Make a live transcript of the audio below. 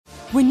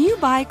When you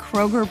buy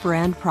Kroger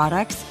brand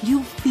products,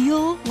 you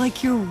feel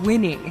like you're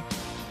winning.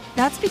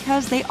 That's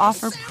because they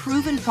offer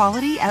proven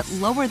quality at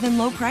lower than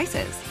low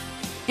prices.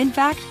 In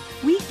fact,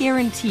 we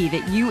guarantee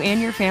that you and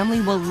your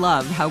family will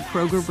love how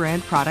Kroger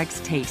brand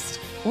products taste,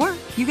 or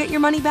you get your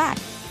money back.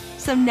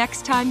 So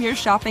next time you're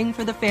shopping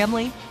for the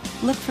family,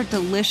 look for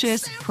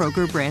delicious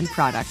Kroger brand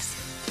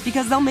products,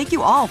 because they'll make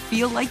you all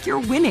feel like you're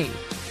winning.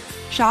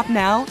 Shop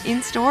now,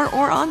 in-store,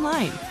 or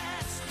online.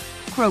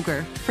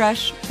 Kroger,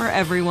 fresh for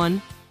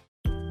everyone.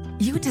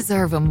 You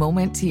deserve a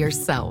moment to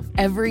yourself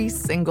every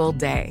single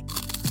day.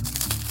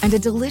 And a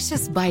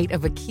delicious bite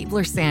of a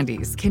Keebler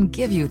Sandies can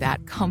give you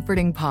that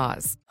comforting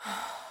pause.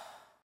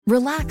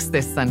 Relax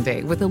this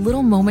Sunday with a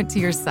little moment to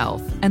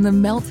yourself and the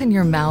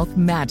melt-in-your-mouth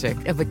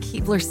magic of a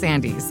Keebler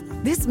Sandies.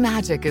 This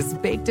magic is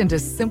baked into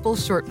simple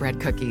shortbread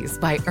cookies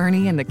by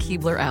Ernie and the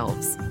Keebler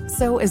Elves.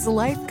 So as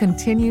life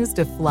continues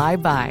to fly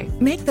by,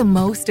 make the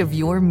most of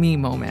your me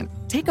moment.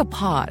 Take a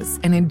pause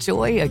and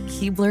enjoy a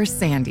Keebler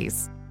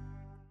Sandies.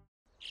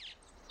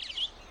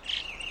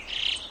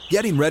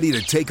 Getting ready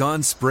to take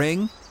on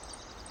spring?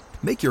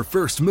 Make your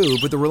first move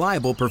with the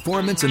reliable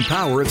performance and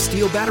power of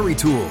Steel battery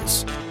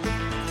tools.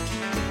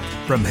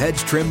 From hedge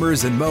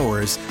trimmers and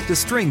mowers to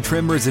string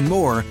trimmers and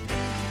more,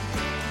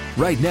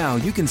 right now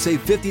you can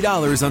save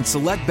 $50 on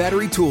select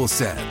battery tool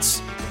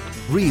sets.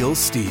 Real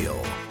Steel.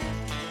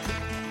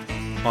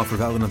 Offer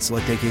valid on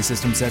select AK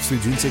system sets through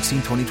June 16,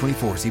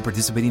 2024. See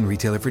participating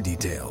retailer for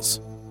details.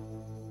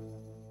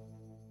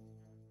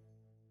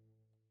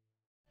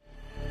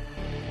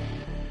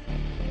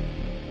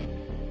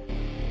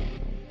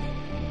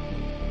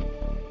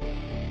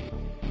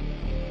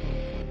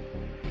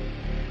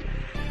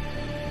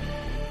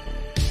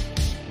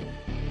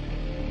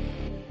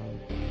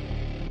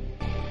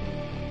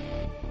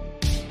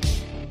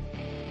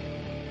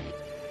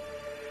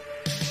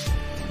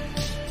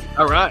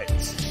 All right.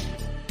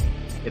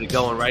 Get it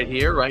going right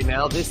here, right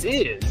now. This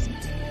is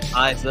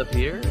Eyes Up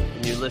Here,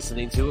 and you're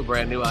listening to a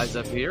brand new Eyes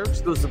Up Here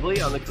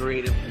exclusively on the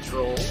Creative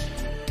Control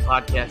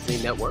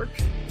Podcasting Network.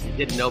 If you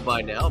didn't know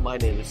by now, my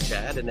name is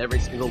Chad, and every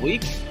single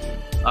week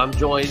I'm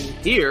joined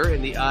here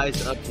in the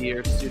Eyes Up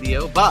Here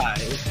studio by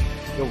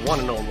the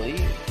one and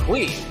only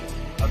Queen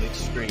of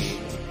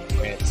Extreme,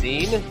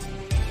 Francine.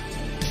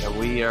 And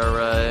we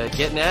are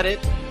getting at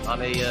it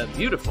on a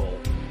beautiful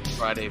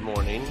Friday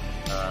morning.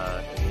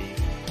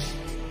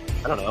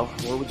 I don't know,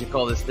 what would you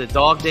call this? The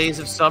dog days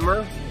of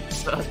summer.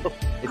 It's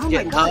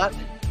getting hot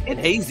and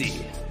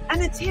hazy.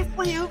 And it's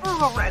halfway over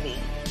already.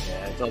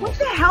 Yeah, it's almost. What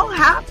the hell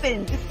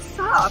happened? It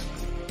sucks.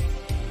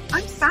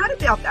 I'm sad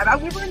about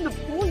that. We were in the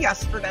pool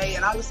yesterday,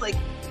 and I was like,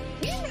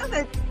 do you know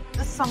that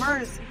the summer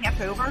is half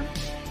over?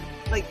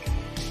 Like,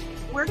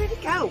 where did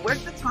it go? Where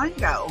did the time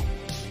go?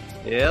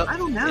 Yeah, I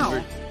don't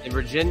know. In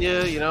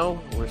Virginia, you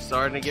know, we're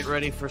starting to get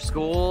ready for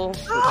school.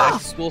 The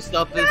back to school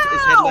stuff is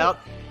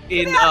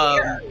heading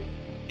out.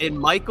 In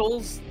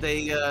Michael's,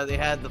 they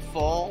had the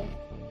fall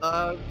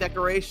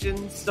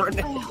decorations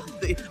starting.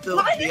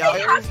 Why do they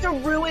have to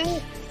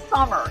ruin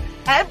summer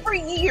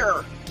every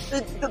year?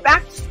 The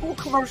back to school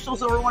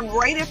commercials are on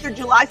right after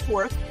July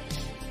 4th,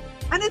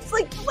 and it's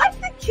like, let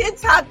the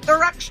kids have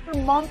their extra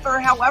month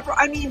or however.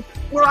 I mean,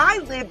 where I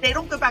live, they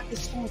don't go back to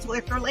school until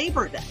after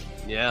Labor Day.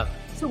 Yeah.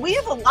 So we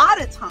have a lot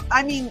of time.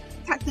 I mean,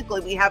 technically,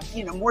 we have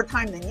more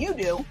time than you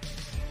do.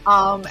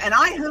 And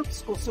I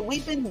homeschool, so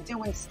we've been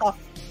doing stuff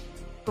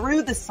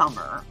through the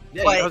summer.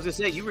 Yeah, but, I was gonna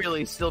say, you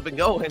really still been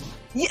going.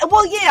 Yeah,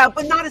 well, yeah,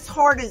 but not as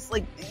hard as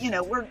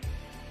we're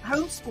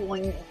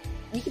homeschooling.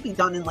 You could be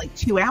done in like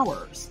 2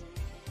 hours,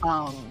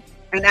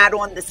 and add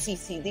on the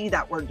CCD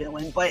that we're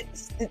doing. But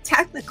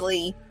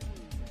technically,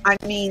 I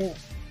mean,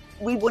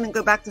 we wouldn't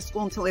go back to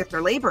school until after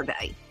Labor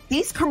Day.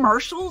 These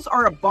commercials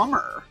are a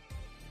bummer,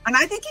 and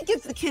I think it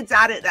gives the kids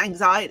added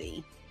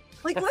anxiety.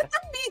 Like, let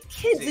them be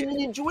kids and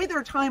enjoy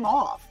their time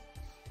off.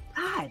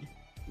 God.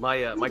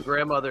 My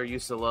grandmother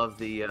used to love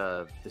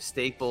the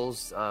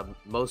Staples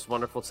Most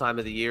Wonderful Time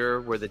of the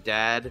Year, where the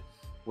dad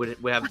would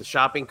have the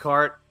shopping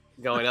cart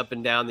going up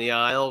and down the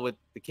aisle with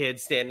the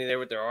kids standing there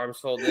with their arms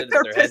folded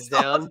and their heads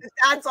down. The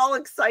dad's all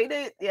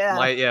excited.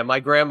 Yeah.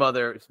 My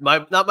grandmother,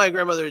 not my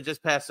grandmother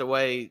just passed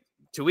away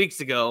 2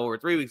 weeks ago or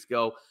 3 weeks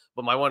ago,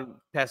 but my one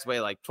passed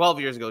away like 12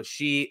 years ago.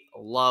 She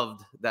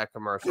loved that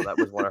commercial. That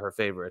was one of her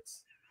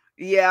favorites.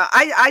 Yeah,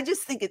 I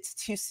just think it's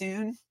too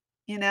soon.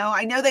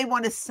 I know they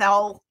want to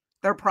sell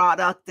their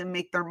product and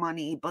make their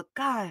money, but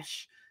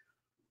gosh,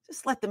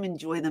 just let them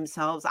enjoy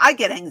themselves. I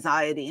get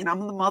anxiety, and I'm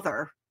the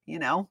mother.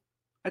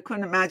 I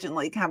couldn't imagine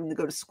having to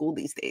go to school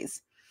these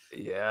days.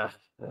 Yeah,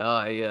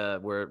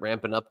 we're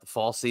ramping up the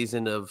fall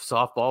season of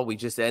softball. We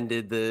just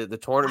ended the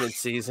tournament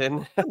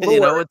season.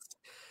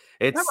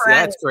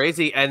 It's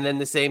crazy. And then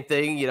the same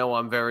thing,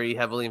 I'm very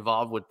heavily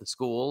involved with the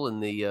school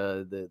and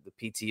the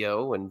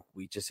PTO, and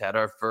we just had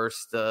our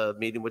first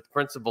meeting with the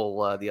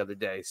principal the other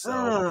day.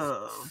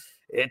 So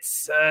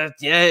it's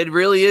it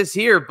really is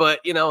here. But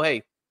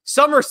hey,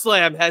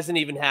 SummerSlam hasn't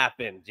even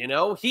happened.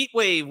 Heat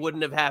wave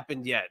wouldn't have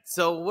happened yet.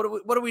 So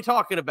what are we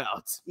talking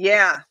about?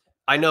 Yeah,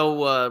 I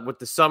know with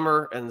the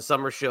summer and the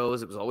summer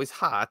shows, it was always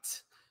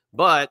hot,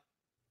 but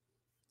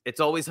it's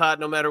always hot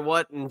no matter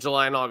what in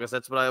July and August.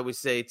 That's what I always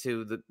say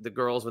to the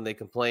girls when they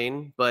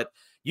complain. But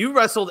you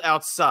wrestled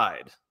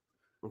outside,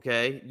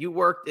 okay? You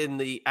worked in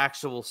the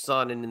actual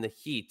sun and in the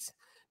heat.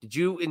 Did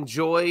you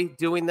enjoy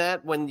doing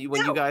that when you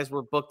guys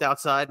were booked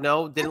outside?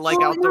 No? Didn't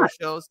like outdoor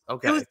shows?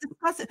 Okay. It was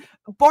disgusting.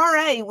 Bar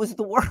A was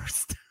the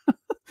worst.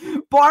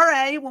 Bar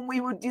A, when we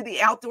would do the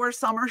outdoor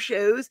summer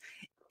shows,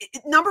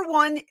 number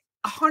one,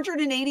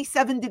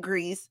 187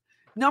 degrees.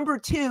 Number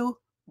two,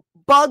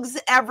 bugs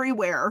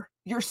everywhere.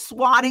 You're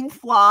swatting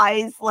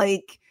flies.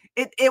 Like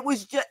it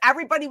was just,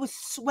 everybody was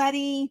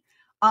sweaty,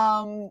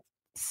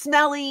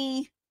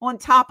 smelly, on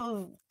top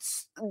of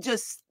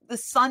just the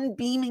sun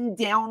beaming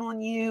down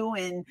on you.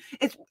 And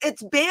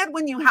it's bad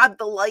when you have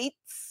the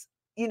lights,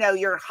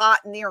 you're hot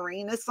in the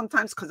arena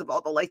sometimes because of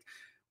all the lights.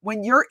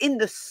 When you're in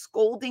the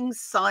scalding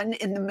sun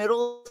in the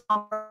middle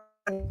of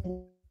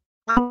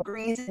summer,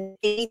 degrees and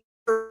 8%,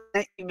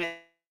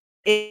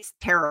 it's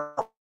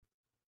terrible.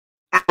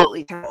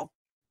 Absolutely terrible.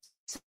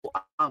 So,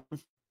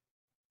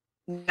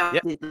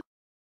 yep.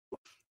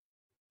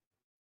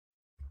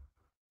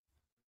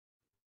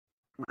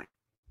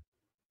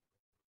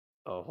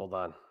 Oh, hold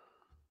on.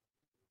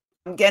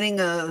 I'm getting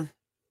a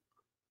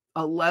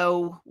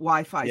low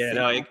Wi-Fi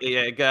signal.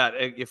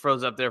 It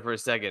froze up there for a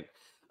second.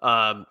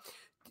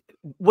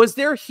 Was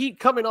there heat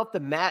coming off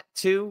the mat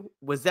too?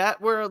 Was that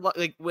where,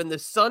 like, when the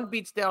sun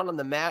beats down on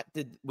the mat,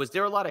 was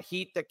there a lot of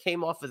heat that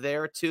came off of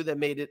there too that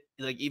made it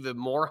like even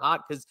more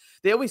hot? Because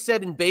they always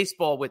said in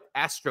baseball with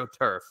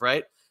AstroTurf,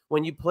 right?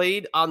 When you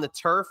played on the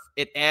turf,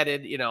 it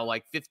added,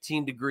 like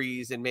 15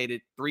 degrees and made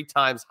it 3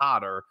 times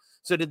hotter.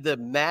 So did the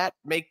mat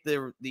make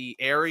the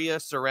area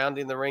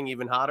surrounding the ring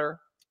even hotter?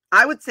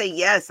 I would say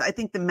yes. I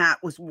think the mat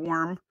was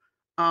warm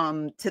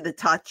to the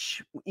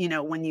touch,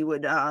 when you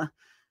would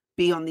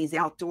be on these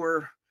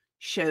outdoor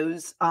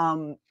shows.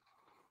 I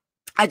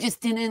just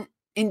didn't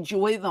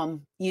enjoy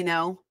them,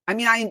 I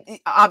mean,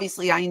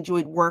 I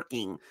enjoyed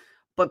working,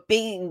 but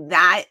being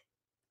that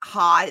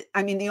hot,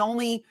 I mean, the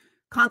only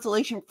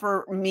consolation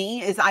for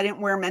me is I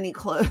didn't wear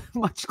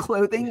much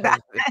clothing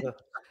back then.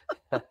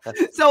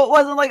 So it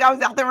wasn't like I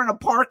was out there in a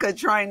parka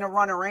trying to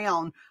run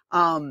around.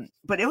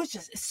 But it was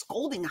just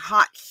scalding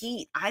hot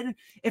heat.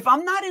 If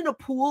I'm not in a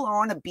pool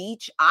or on a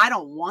beach, I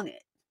don't want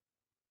it.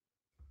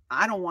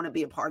 I don't want to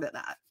be a part of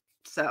that.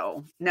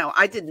 So no,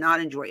 I did not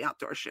enjoy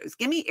outdoor shows.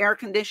 Give me air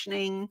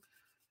conditioning,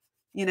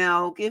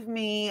 give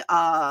me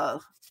a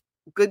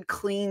good,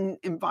 clean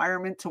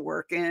environment to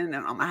work in,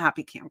 and I'm a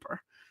happy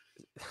camper.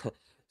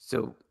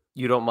 So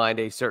you don't mind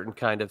a certain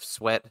kind of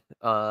sweat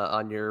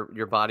on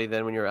your body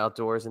then when you're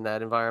outdoors in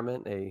that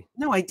environment?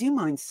 No, I do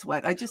mind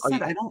sweat. I just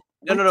said I don't.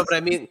 No. But I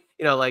mean,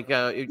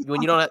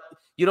 when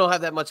you don't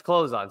have that much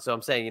clothes on. So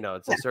I'm saying,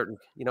 it's a certain,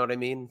 you know what I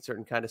mean?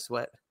 Certain kind of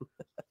sweat.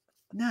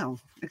 No,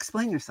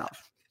 explain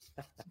yourself.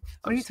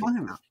 What are you talking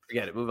about?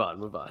 Forget it. Move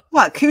on.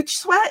 What, cooch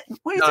sweat?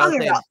 What are you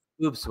talking about?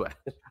 Boob sweat.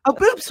 Oh,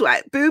 boob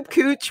sweat, boob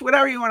cooch,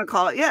 whatever you want to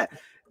call it. Yeah,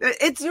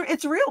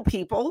 it's real,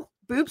 people.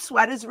 Boob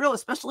sweat is real,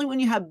 especially when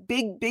you have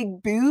big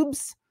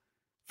boobs.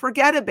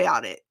 Forget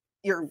about it.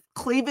 Your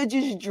cleavage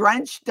is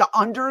drenched. The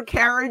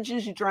undercarriage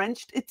is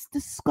drenched. It's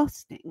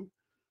disgusting.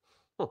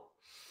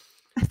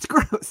 It's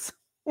gross.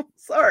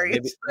 Sorry.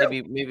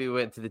 Maybe we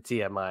went to the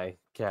TMI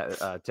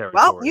territory.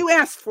 Well, you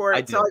asked for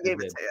it, so I gave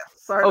it to you.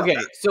 Sorry. Okay,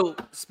 so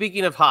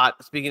speaking of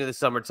the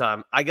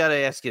summertime, I got to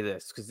ask you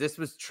this, because this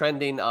was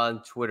trending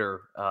on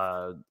Twitter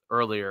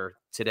earlier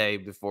today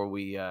before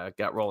we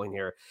got rolling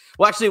here.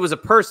 Well, actually, it was a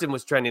person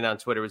was trending on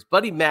Twitter. It was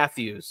Buddy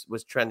Matthews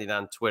was trending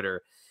on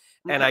Twitter.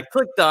 And I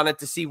clicked on it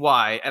to see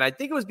why. And I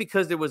think it was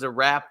because there was a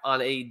rap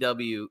on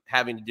AEW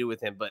having to do with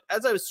him. But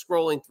as I was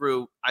scrolling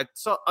through, I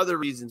saw other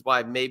reasons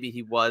why maybe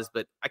he was,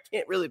 but I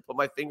can't really put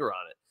my finger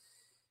on it.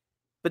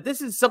 But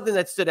this is something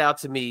that stood out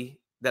to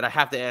me that I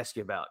have to ask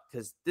you about,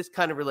 because this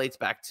kind of relates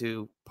back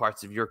to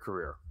parts of your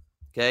career.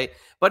 Okay.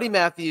 Buddy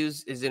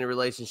Matthews is in a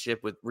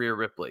relationship with Rhea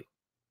Ripley.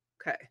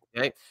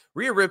 Okay.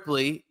 Rhea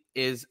Ripley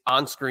is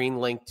on screen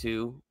linked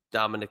to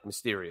Dominic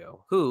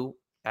Mysterio, who,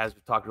 as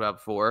we talked about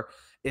before,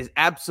 is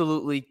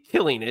absolutely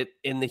killing it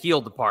in the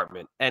heel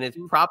department. And it's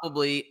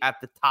probably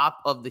at the top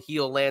of the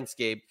heel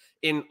landscape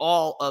in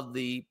all of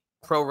the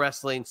pro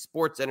wrestling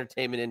sports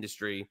entertainment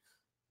industry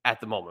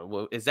at the moment.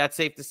 Well, is that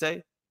safe to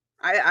say?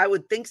 I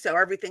would think so.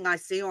 Everything I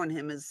see on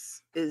him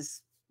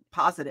is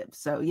positive.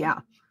 So, yeah.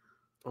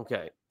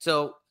 Okay.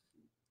 So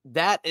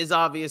that is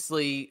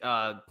obviously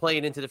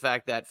playing into the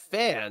fact that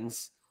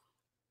fans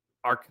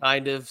are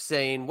kind of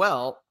saying,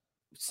 well,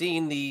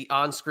 seeing the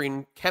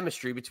on-screen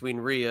chemistry between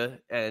Rhea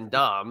and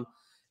Dom,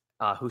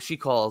 who she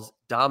calls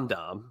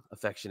Dom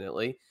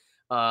affectionately,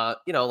 a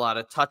lot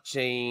of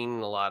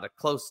touching, a lot of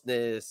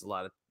closeness, a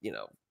lot of,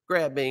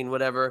 grabbing,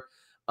 whatever.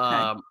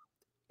 Okay.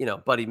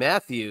 Buddy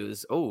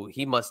Matthews,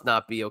 he must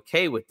not be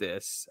okay with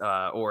this.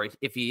 Or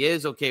if he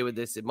is okay with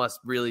this, it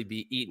must really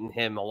be eating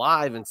him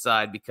alive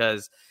inside,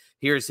 because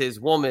here's his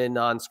woman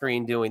on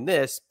screen doing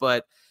this.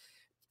 But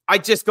I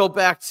just go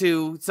back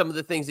to some of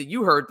the things that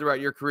you heard throughout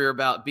your career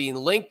about being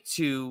linked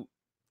to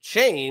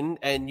Shane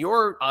and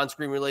your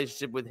on-screen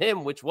relationship with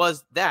him, which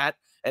was that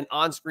an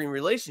on-screen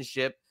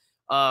relationship.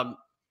 The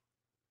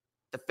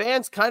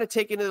fans kind of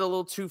taking it a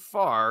little too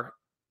far.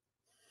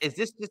 Is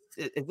this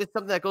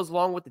something that goes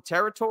along with the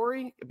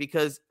territory?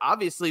 Because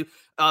obviously,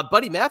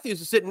 Buddy Matthews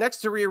was sitting next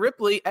to Rhea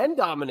Ripley and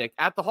Dominic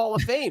at the Hall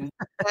of Fame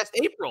last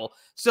April.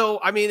 So,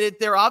 I mean,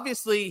 they're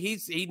obviously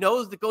he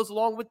knows that goes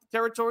along with the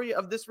territory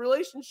of this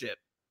relationship.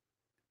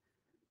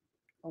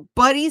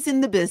 Buddy's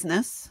in the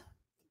business.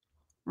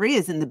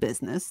 Rhea's in the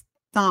business.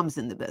 Dom's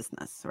in the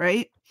business,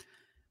 right?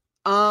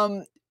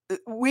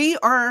 We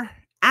are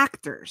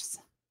actors.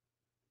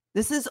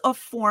 This is a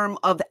form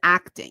of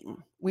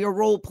acting. We are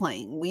role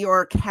playing. We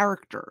are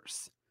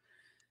characters.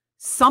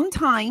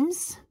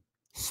 Sometimes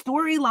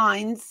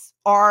storylines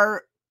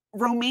are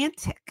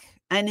romantic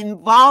and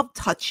involve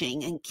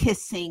touching and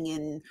kissing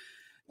and,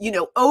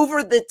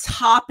 over the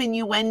top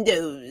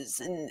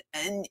innuendos,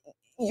 and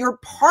your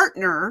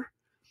partner,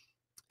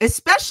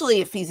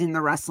 especially if he's in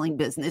the wrestling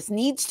business,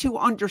 needs to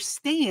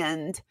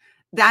understand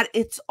that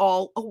it's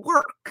all a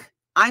work.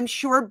 I'm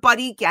sure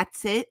Buddy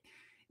gets it.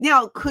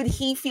 Now, could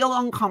he feel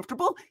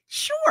uncomfortable?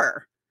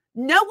 Sure.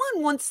 No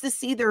one wants to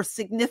see their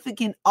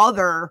significant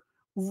other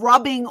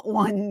rubbing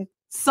on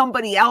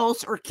somebody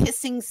else or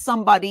kissing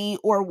somebody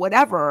or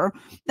whatever.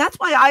 That's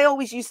why I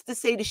always used to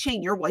say to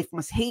Shane, your wife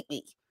must hate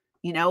me,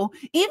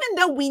 even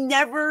though we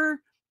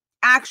never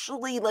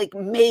actually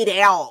made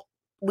out.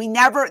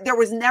 There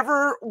was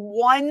never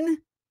one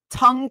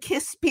tongue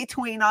kiss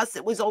between us.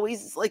 It was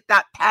always like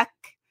that peck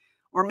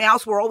or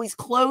mouths were always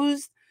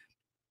closed.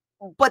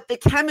 But the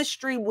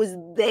chemistry was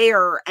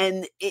there,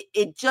 and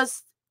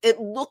it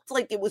looked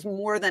like it was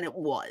more than it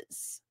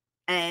was.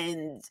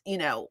 And,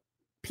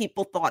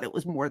 people thought it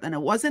was more than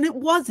it was, and it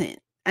wasn't.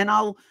 And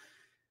I'll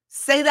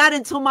say that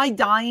until my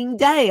dying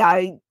day.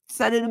 I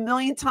said it a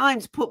million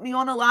times, put me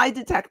on a lie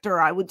detector.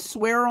 I would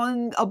swear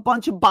on a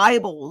bunch of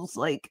Bibles.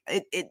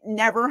 It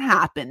never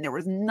happened. There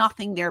was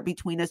nothing there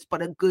between us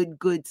but a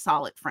good,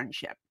 solid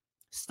friendship.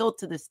 Still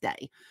to this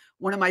day,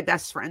 one of my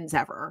best friends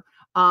ever.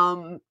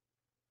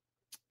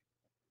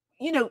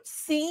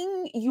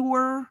 Seeing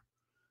your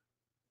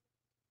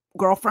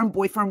girlfriend,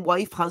 boyfriend,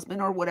 wife,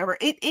 husband, or whatever,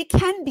 it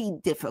can be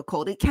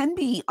difficult. It can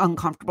be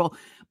uncomfortable.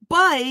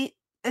 But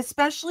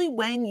especially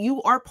when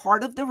you are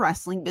part of the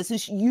wrestling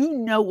business, you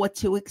know what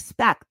to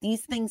expect.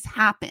 These things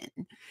happen.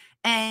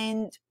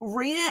 And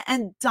Rhea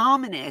and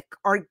Dominic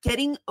are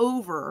getting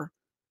over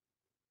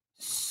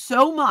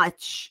so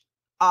much,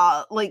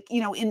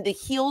 in the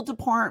heel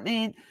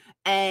department,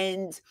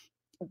 and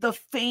the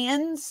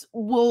fans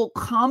will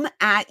come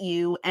at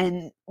you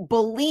and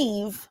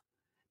believe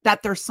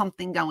that there's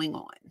something going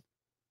on.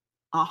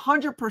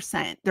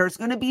 100%. There's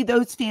going to be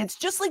those fans,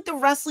 just like the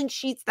wrestling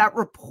sheets that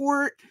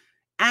report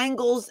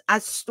angles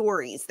as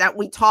stories that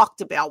we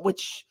talked about,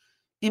 which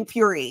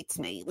infuriates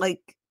me.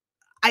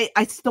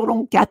 I still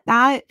don't get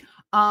that.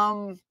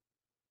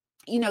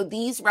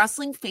 These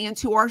wrestling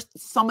fans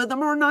some of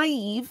them are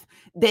naive.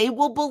 They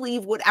will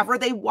believe whatever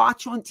they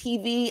watch on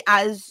TV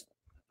as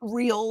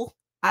real,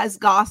 as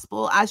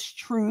gospel, as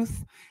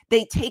truth.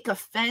 They take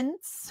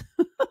offense.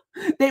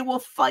 They will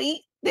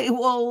fight. They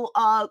will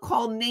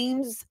call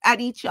names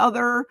at each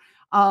other.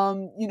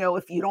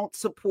 If you don't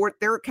support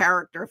their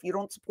character, if you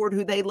don't support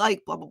who they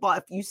like, blah, blah, blah.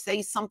 If you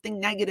say something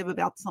negative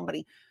about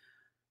somebody,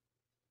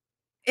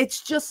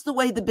 it's just the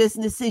way the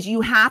business is. You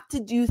have to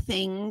do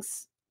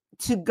things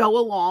to go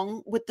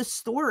along with the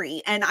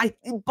story. And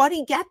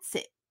Buddy gets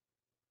it.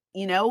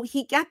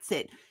 He gets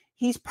it.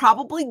 He's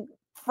probably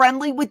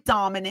friendly with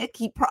Dominic.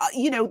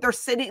 They're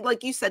sitting,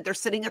 like you said, they're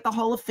sitting at the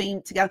Hall of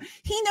Fame together.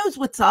 He knows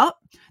what's up.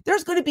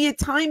 There's going to be a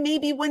time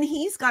maybe when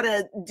he's got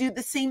to do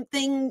the same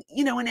thing,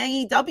 in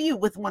AEW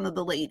with one of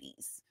the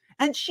ladies,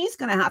 and she's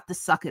going to have to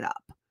suck it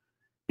up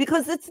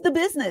because it's the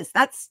business.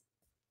 It's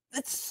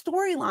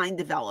storyline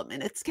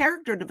development. It's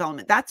character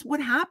development. That's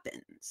what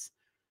happens.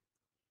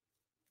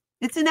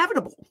 It's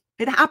inevitable.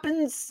 It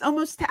happens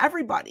almost to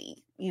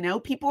everybody.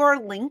 People are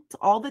linked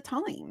all the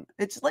time.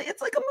 It's like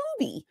a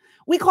movie.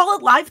 We call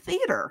it live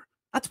theater.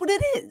 That's what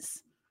it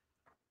is.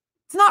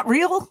 It's not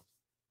real.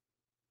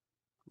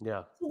 Yeah.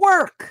 It's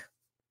work.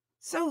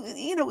 So,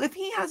 if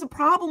he has a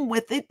problem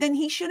with it, then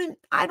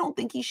I don't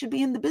think he should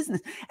be in the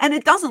business. And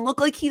it doesn't look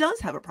like he does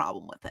have a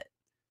problem with it.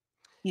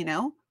 You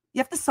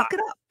have to suck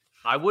it up.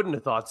 I wouldn't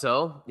have thought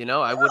so.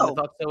 I wouldn't have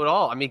thought so at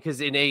all. I mean,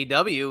 because in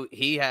AEW,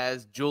 he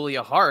has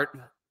Julia Hart,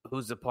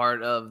 who's a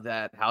part of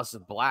that House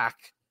of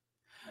Black.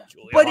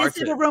 But is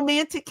it a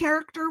romantic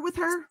character with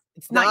her?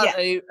 It's not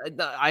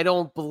I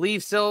don't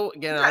believe so.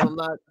 Again, I'm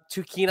not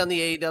too keen on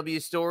the AEW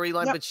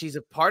storyline, but she's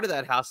a part of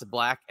that House of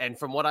Black. And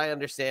from what I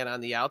understand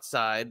on the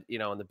outside,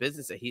 in the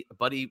business,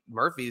 Buddy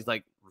Murphy's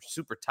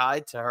super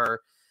tied to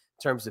her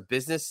in terms of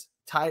business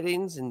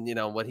tidings and,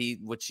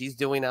 what she's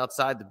doing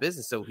outside the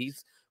business. So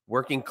he's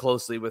working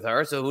closely with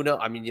her. So who knows?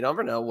 I mean, you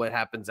never know what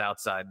happens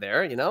outside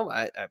there.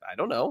 I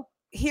don't know.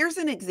 Here's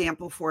an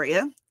example for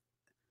you.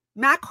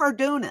 Matt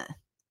Cardona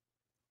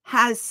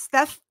has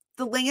Steph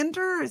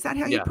Delander, is that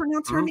how you Yeah.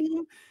 pronounce her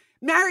name?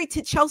 Married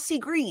to Chelsea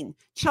Green.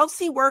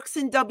 Chelsea works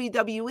in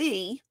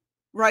WWE,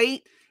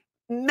 right?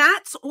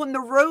 Matt's on the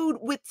road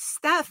with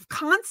Steph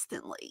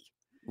constantly.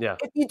 Yeah.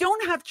 If you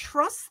don't have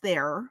trust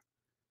there,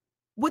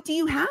 what do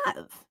you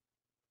have?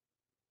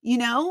 You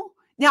know?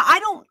 Now,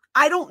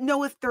 I don't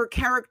know if their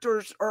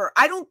characters or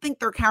I don't think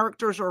their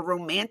characters are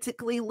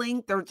romantically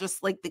linked. They're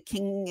just like the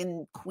king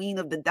and queen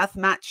of the death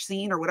match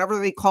scene or whatever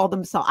they call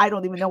themselves. I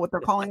don't even know what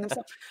they're calling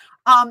themselves.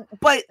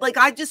 But like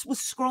I just was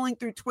scrolling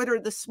through Twitter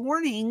this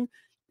morning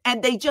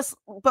and they just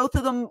both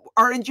of them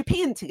are in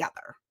Japan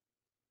together.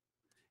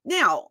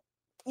 Now,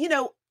 you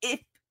know,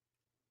 if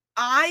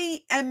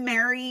I am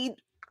married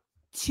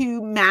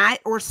to Matt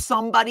or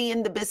somebody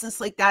in the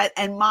business like that,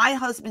 and my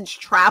husband's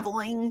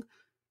traveling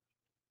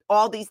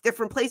all these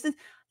different places,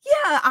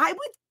 yeah, I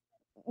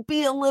would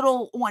be a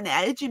little on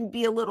edge and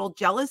be a little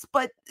jealous.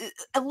 But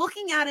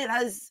looking at it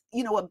as,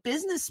 you know, a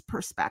business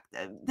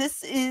perspective,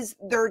 this is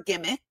their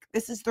gimmick.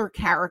 This is their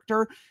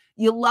character.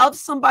 You love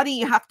somebody,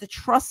 you have to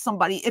trust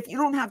somebody. If you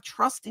don't have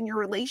trust in your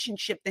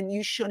relationship, then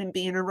you shouldn't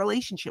be in a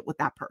relationship with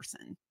that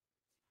person.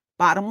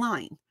 Bottom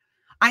line.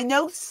 I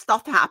know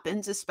stuff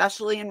happens,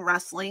 especially in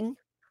wrestling.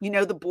 You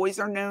know, the boys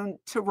are known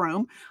to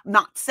roam. I'm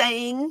not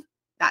saying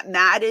that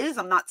Matt is.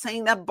 I'm not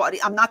saying that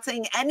Buddy. I'm not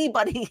saying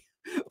anybody.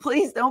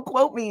 Please don't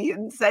quote me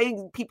and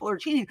saying people are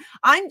cheating.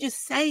 I'm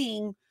just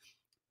saying,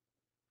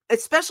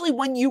 especially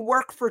when you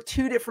work for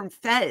two different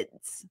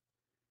feds,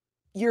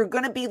 you're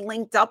going to be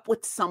linked up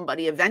with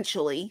somebody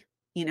eventually,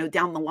 you know,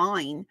 down the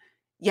line.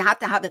 You have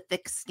to have a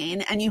thick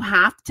skin and you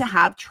have to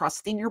have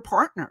trust in your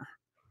partner.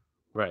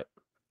 Right.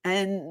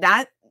 And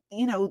that,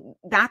 you know,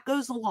 that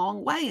goes a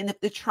long way. And if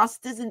the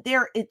trust isn't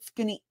there, it's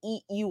going to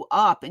eat you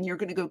up and you're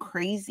going to go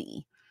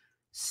crazy.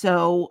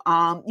 So,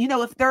 you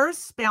know, if their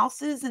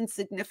spouses and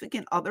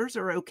significant others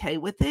are okay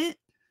with it,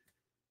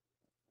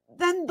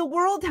 then the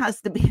world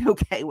has to be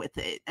okay with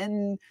it.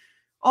 And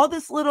all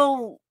this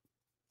little,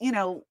 you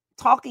know,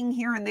 talking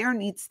here and there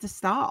needs to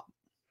stop.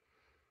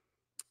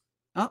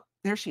 Oh,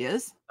 there she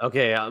is.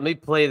 Okay, let me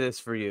play this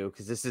for you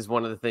because this is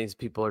one of the things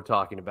people are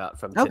talking about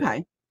from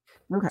today.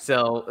 Okay.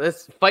 So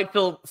this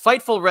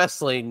Fightful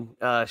Wrestling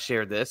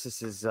shared this.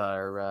 This is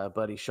our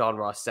buddy Sean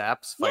Ross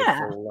Sapp's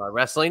Fightful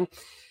Wrestling.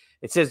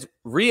 It says,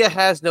 Rhea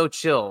has no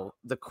chill.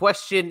 The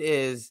question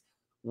is,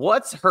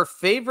 what's her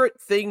favorite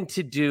thing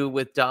to do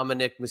with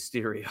Dominic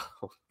Mysterio?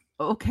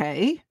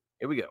 Okay.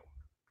 Here we go.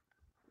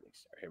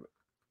 Make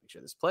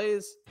sure this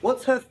plays.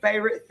 What's her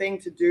favorite thing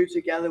to do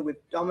together with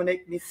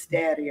Dominic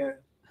Mysterio?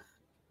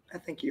 I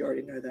think you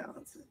already know that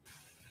answer.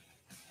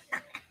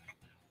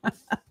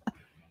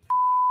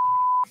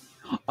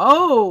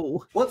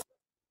 Oh,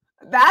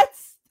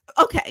 that's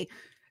okay.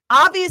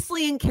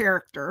 Obviously in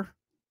character.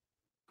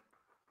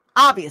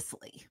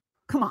 Obviously.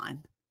 Come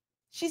on.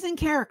 She's in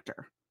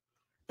character.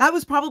 That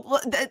was probably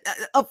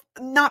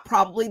not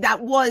probably.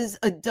 That was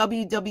a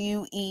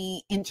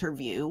WWE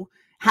interview.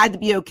 Had to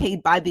be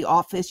okayed by the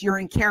office. You're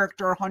in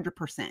character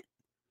 100%.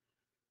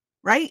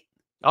 Right?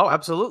 Oh,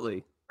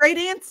 absolutely. Great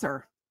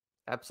answer.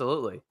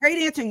 Absolutely. Great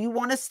answer. You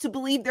want us to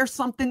believe there's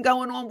something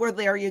going on? Well,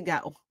 there you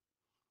go.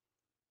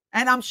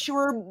 And I'm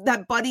sure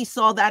that Buddy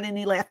saw that and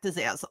he laughed his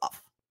ass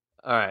off.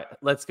 All right.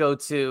 Let's go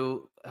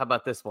to, how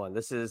about this one?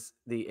 This is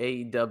the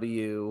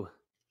AEW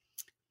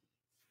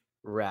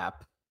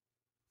rap.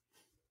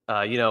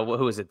 You know,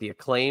 who is it? The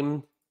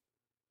Acclaim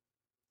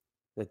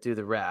that do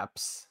the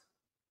raps.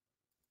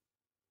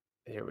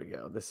 Here we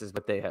go. This is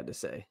what they had to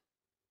say.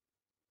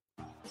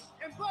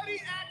 And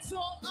Buddy acts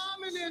all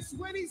ominous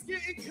when he's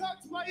getting cut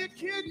by a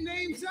kid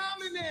named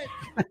Dominic.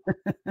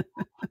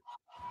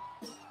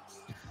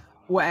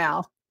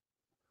 Wow.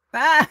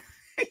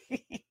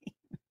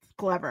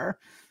 Clever.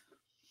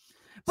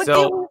 But So,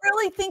 do you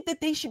really think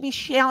that they should be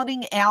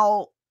shouting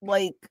out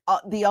like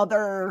the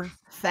other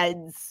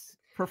feds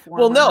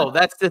performers? well, no,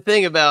 that's the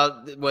thing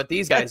about what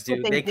these guys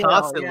do. They do,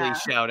 constantly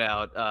shout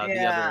out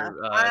the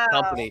other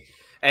company.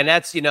 And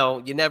that's, you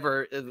know, you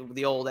never,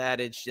 the old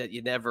adage that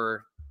you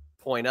never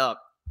point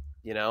up,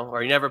 you know,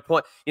 or you're never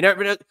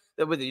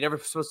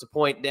supposed to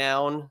point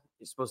down.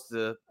 You're supposed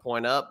to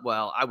point up.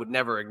 Well, I would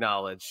never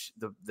acknowledge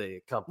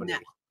the company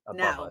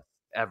above us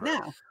ever.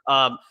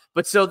 No.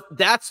 But so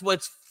that's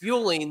what's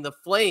fueling the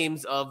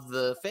flames of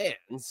the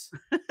fans.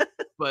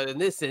 But in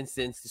this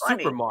instance, the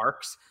super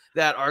marks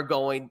that are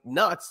going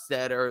nuts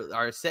that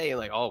are saying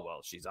like, oh, well,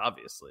 she's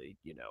obviously,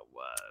 you know,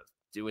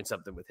 doing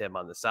something with him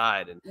on the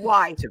side. And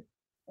why?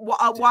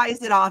 Why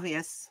is it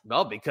obvious?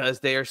 Well,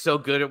 because they are so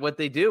good at what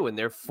they do and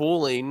they're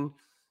fooling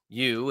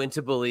you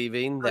into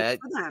believing that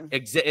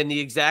in the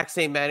exact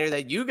same manner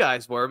that you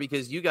guys were,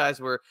 because you guys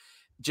were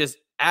just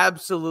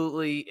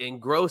absolutely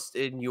engrossed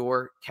in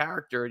your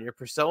character and your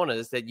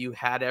personas that you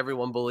had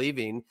everyone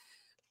believing,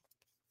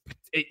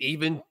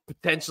 even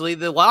potentially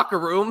the locker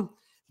room,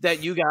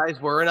 that you guys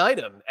were an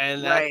item.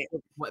 And that's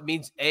what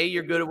means A,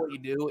 you're good at what you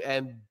do,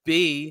 and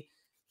B,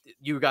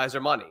 you guys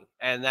are money.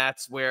 And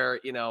that's where,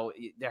 you know,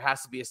 there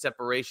has to be a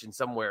separation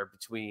somewhere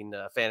between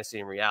fantasy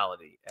and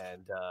reality.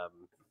 And,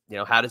 you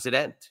know, how does it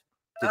end?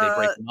 Do they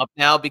break them up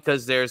now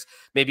because there's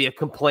maybe a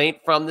complaint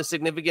from the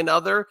significant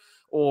other,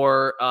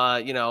 or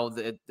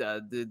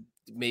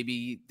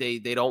maybe they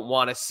don't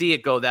want to see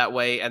it go that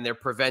way and they're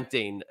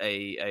preventing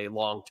a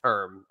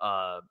long-term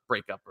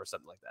breakup or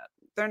something like that?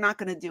 They're not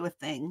going to do a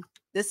thing.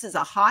 This is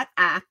a hot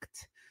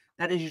act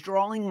that is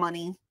drawing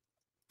money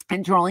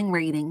and drawing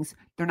ratings.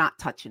 They're not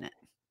touching it.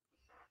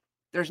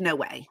 There's no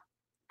way.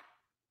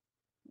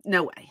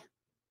 No way.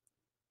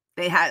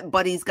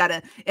 But he's got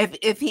to,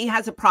 if he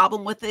has a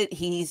problem with it,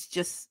 he's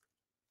just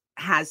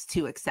has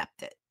to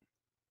accept it.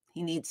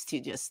 He needs to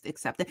just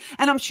accept it.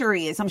 And I'm sure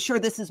he is. I'm sure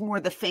this is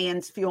more the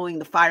fans fueling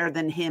the fire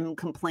than him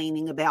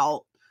complaining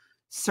about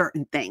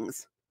certain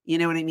things. You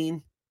know what I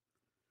mean?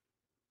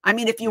 I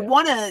mean, if you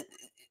want to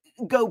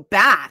go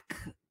back,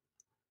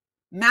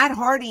 Matt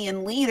Hardy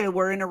and Lita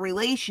were in a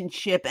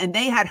relationship and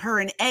they had her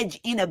and Edge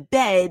in a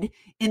bed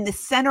in the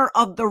center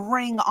of the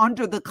ring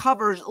under the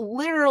covers,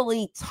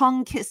 literally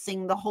tongue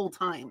kissing the whole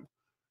time.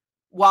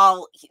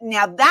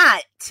 Now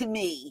that to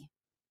me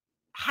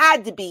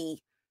had to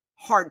be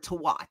hard to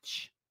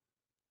watch.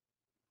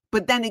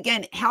 But then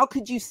again, how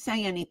could you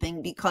say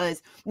anything?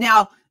 Because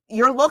now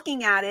you're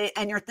looking at it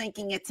and you're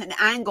thinking it's an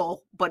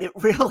angle, but it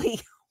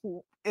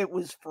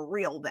was for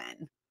real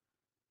then.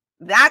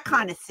 That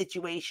kind of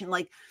situation,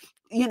 like,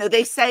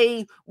 they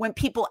say when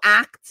people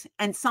act,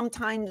 and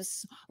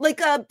sometimes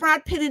like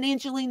Brad Pitt and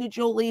Angelina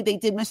Jolie, they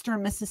did Mr.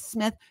 and Mrs.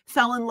 Smith,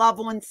 fell in love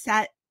on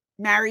set,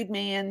 married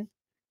man.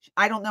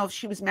 I don't know if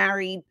she was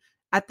married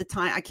at the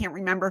time. I can't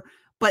remember,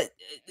 but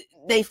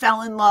they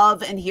fell in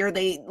love, and here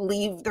they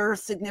leave their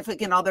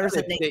significant others.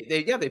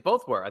 They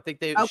both were. I think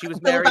she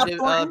was Billy married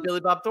Bob to Billy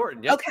Bob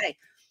Thornton. Yep. Okay.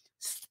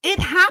 It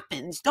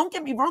happens. Don't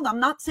get me wrong. I'm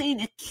not saying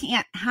it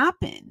can't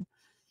happen.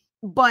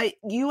 But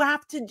you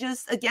have to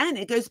just, again,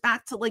 it goes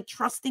back to like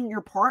trusting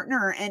your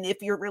partner. And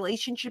if your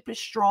relationship is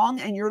strong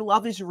and your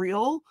love is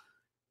real,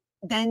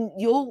 then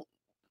you'll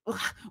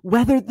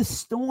weather the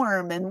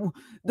storm and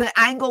the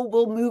angle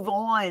will move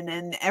on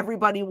and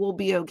everybody will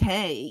be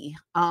okay.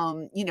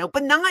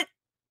 But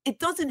it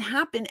doesn't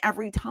happen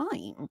every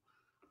time.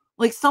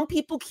 Like some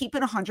people keep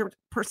it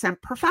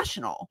 100%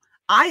 professional.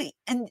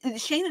 And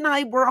Shane and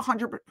I were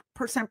 100%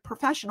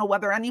 professional,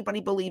 whether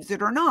anybody believes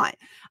it or not.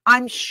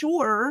 I'm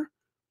sure.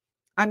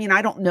 I mean,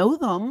 I don't know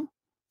them,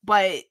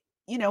 but,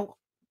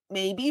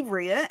 maybe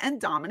Rhea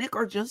and Dominic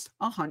are just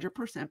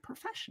 100%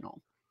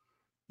 professional.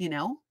 We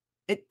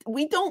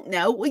don't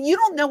know. Well, you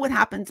don't know what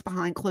happens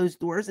behind closed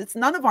doors. It's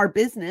none of our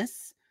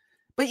business,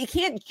 but you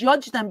can't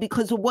judge them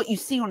because of what you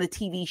see on a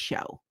TV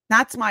show.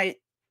 That's what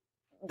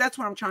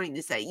I'm trying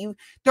to say.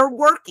 They're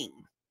working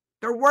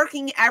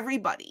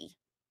everybody.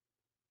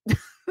 Do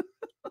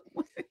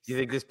you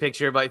think this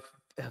picture might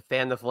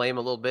fan the flame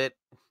a little bit?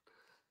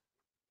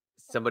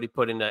 Somebody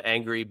put in an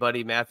angry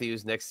Buddy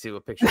Matthews next to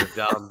a picture of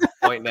Dom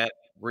pointing at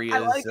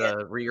Rhea's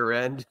rear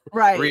end.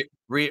 Right.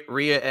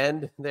 Rhea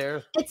end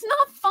there. It's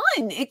not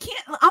fun.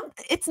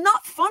 It's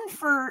not fun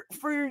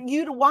for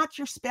you to watch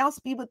your spouse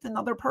be with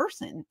another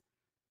person.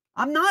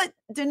 I'm not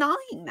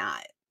denying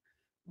that.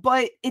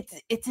 But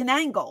it's an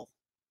angle,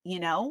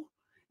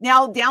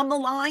 Now down the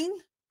line,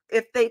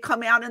 if they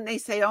come out and they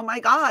say, "Oh my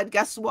God,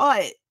 guess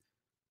what?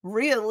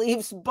 Rhea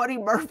leaves Buddy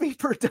Murphy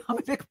for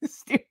Dominic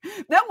Mysterio,"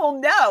 then we'll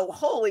know,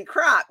 holy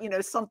crap,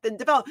 something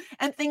developed,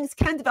 and things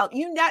can develop.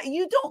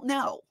 You don't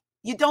know.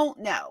 You don't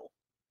know.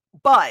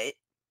 But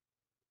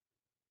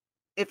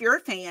if you're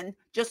a fan,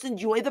 just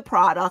enjoy the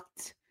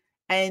product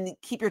and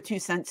keep your 2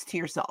 cents to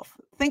yourself.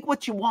 Think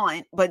what you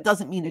want, but it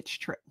doesn't mean it's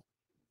true.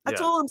 That's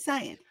all I'm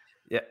saying.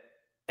 Yeah.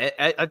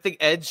 I think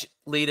Edge,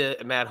 Lita,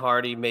 and Matt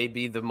Hardy may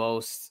be the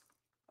most,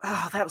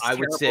 that was I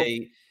terrible.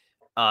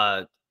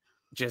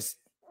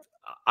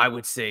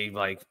 would say,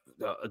 like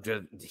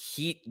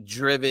heat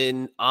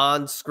driven,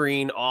 on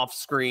screen, off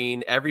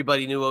screen.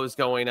 Everybody knew what was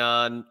going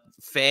on.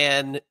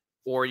 Fan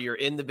or you're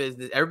in the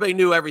business. Everybody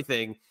knew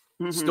everything.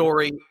 Mm-hmm.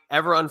 Story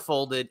ever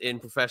unfolded in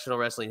professional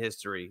wrestling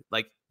history.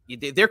 Like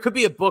there could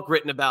be a book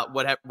written about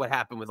what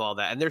happened with all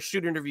that. And there's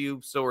shoot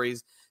interview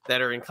stories that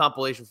are in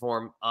compilation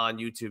form on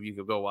YouTube. You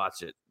could go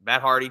watch it.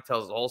 Matt Hardy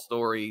tells the whole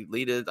story.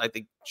 Lita, I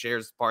think,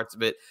 shares parts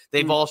of it.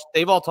 They've all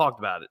talked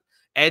about it.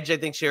 Edge, I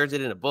think, shares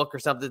it in a book or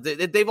something.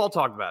 They've all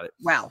talked about it.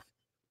 Wow.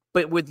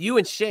 But with you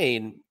and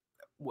Shane,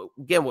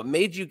 again, what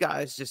made you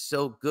guys just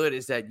so good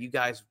is that you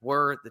guys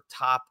were the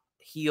top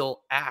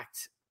heel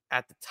act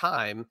at the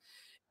time.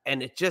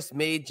 And it just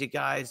made you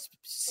guys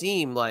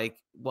seem like,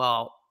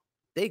 well,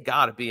 they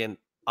got to be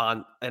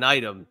on an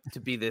item to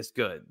be this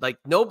good. Like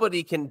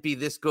nobody can be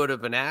this good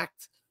of an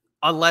act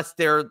unless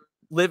they're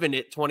living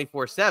it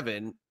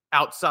 24/7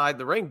 outside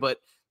the ring. But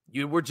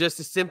you were just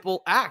a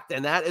simple act.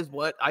 And that is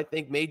what I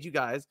think made you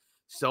guys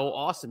so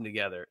awesome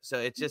together. So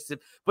it's just,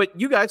 but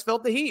you guys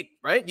felt the heat,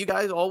 right? You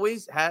guys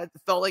always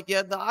felt like you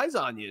had the eyes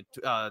on you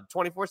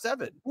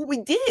 24/7. Well,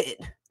 we did.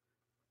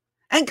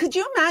 And could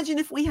you imagine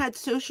if we had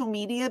social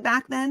media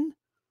back then?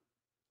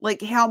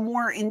 Like how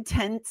more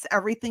intense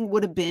everything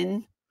would have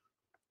been?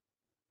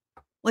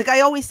 Like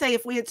I always say,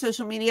 if we had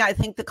social media, I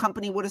think the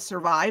company would have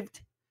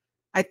survived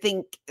I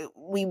think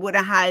we would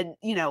have had,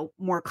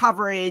 more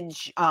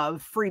coverage,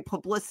 free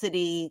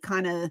publicity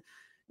kind of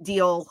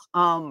deal.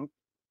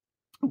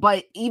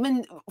 But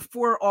even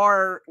for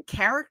our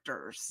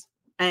characters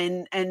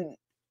and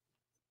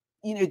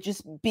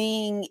just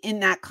being in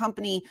that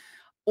company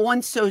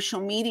on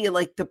social media,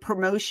 like the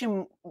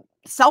promotion,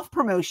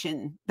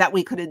 self-promotion that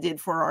we could have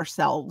did for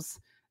ourselves,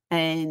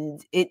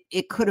 and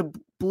it could have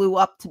blew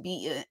up to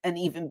be an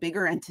even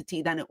bigger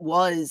entity than it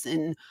was.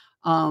 And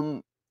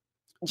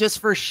just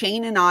for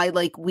Shane and I,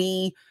 like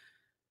we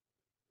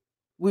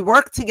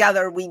worked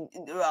together, we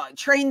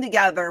trained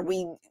together,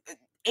 we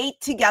ate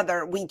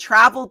together, we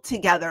traveled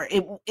together.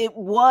 It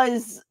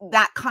was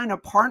that kind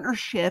of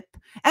partnership,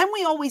 and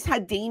we always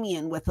had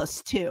Damien with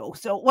us too.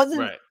 So it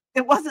wasn't Right.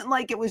 it wasn't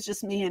like it was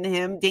just me and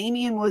him.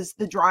 Damien was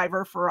the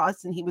driver for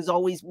us, and he was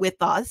always with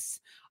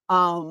us.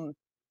 And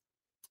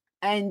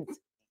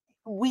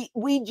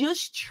we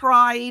just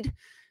tried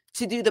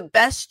to do the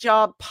best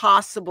job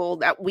possible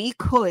that we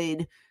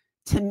could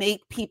to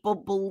make people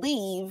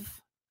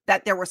believe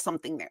that there was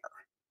something there.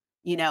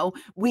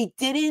 We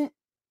didn't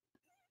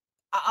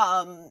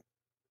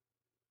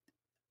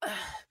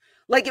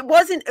like, it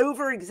wasn't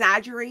over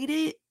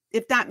exaggerated,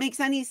 if that makes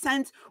any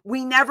sense.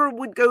 We never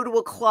would go to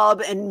a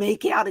club and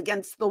make out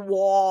against the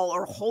wall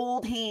or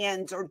hold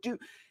hands or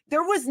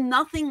there was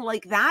nothing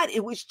like that.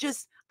 It was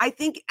just, I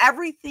think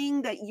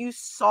everything that you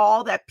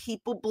saw that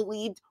people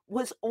believed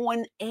was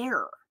on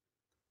air.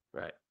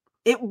 Right.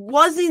 It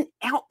wasn't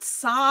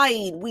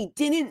outside. We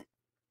didn't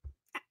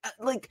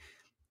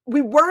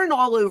we weren't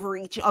all over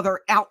each other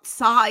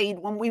outside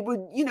when we would,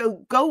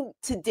 go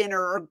to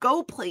dinner or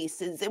go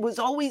places. It was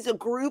always a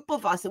group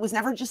of us. It was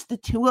never just the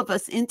two of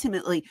us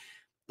intimately.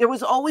 There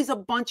was always a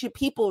bunch of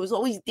people. It was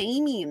always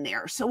Damien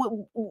there.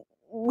 So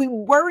we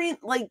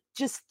weren't like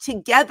just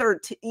together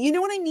you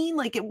know what I mean?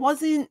 Like, it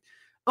wasn't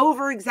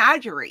over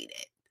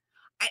exaggerated.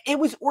 It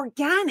was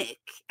organic,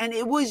 and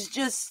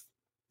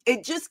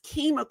it just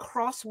came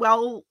across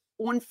well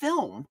on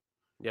film.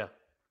 Yeah.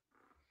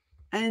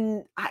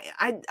 And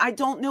I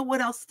don't know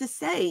what else to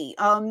say.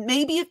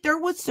 Maybe if there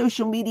was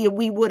social media,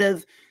 we would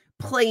have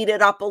played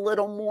it up a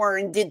little more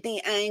and did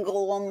the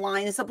angle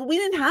online and stuff, but we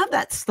didn't have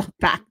that stuff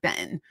back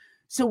then.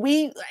 So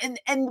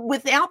and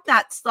without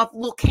that stuff,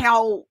 look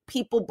how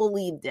people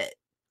believed it.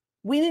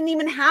 We didn't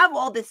even have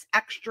all this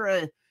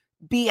extra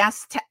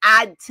BS to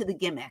add to the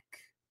gimmick.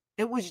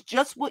 It was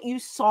just what you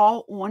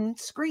saw on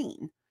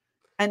screen,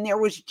 and there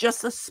was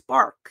just a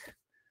spark.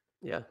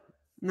 Yeah.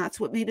 And that's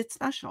what made it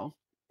special.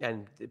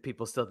 And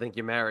people still think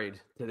you're married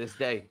to this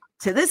day.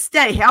 To this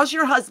day, how's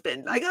your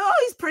husband? I go, oh,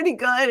 he's pretty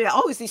good.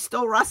 Oh, is he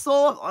still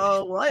Russell?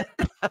 Oh, what?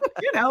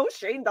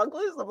 Shane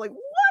Douglas. I'm like,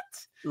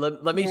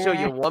 what? Let me show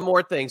you one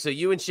more thing. So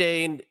you and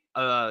Shane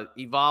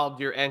evolved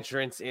your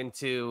entrance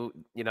into,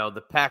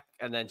 the peck,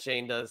 and then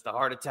Shane does the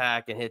heart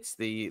attack and hits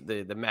the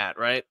mat,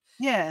 right?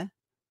 Yeah.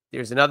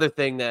 There's another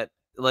thing that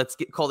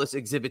call this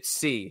Exhibit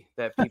C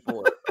that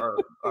people are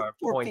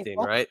pointing,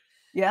 people. Right?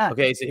 Yeah.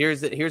 Okay, so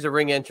here's a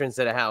ring entrance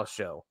at a house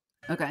show.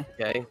 Okay.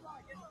 I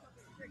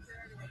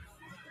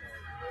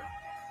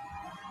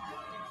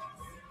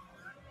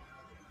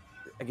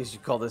guess you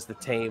call this the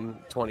tame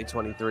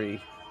 2023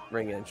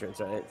 ring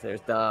entrance, right? There's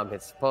Dom,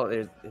 it's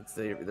the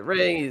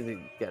ring, he's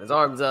got his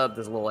arms up,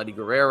 there's a little Eddie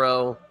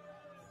Guerrero.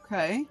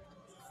 Okay.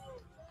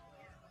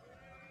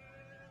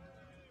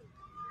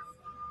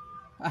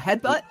 A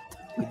headbutt?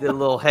 He did a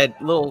little head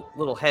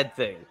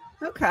thing.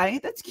 Okay,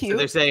 that's cute. So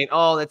they're saying,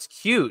 oh, that's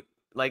cute.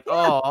 Like,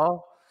 yeah.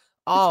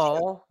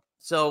 Oh.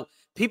 So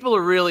people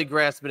are really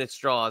grasping at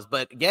straws.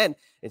 But again,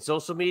 in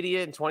social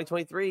media in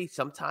 2023,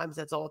 sometimes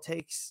that's all it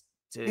takes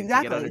to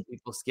get under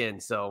people's skin.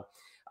 So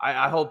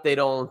I hope they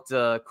don't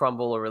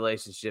crumble a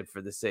relationship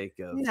for the sake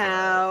of.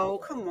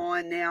 No, come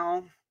on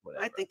now.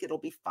 Whatever. I think it'll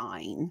be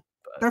fine.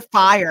 But they're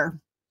fire.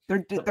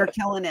 They're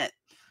killing it.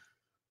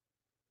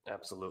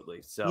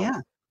 Absolutely. So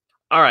yeah.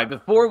 All right.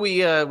 Before we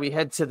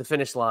head to the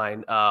finish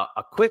line,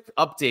 a quick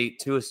update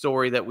to a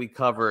story that we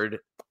covered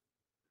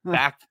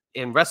back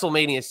in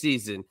WrestleMania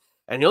season.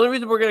 And the only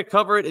reason we're going to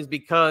cover it is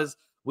because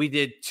we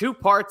did 2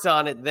 parts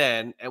on it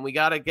then, and we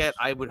got to get,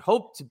 I would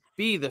hope to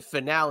be the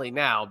finale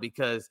now,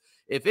 because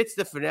if it's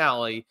the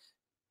finale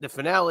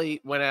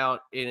went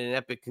out in an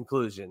epic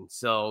conclusion.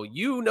 So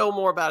you know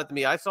more about it than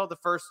me. I saw the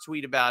first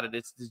tweet about it.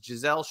 It's the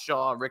Gisele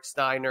Shaw, Rick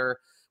Steiner,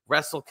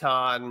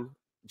 WrestleCon,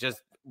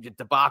 just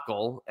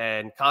debacle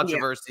and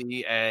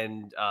controversy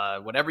and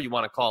whatever you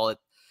want to call it.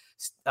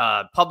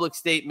 Public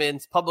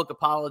statements, public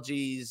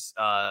apologies,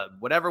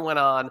 whatever went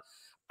on.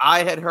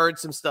 I had heard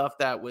some stuff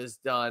that was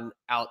done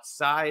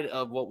outside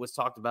of what was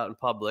talked about in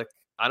public.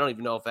 I don't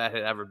even know if that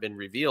had ever been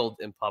revealed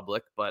in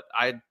public, but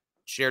I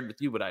shared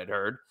with you what I'd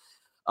heard.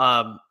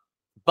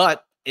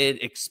 But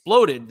it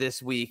exploded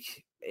this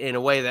week in a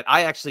way that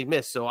I actually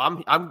missed. So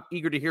I'm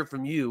eager to hear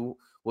from you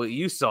what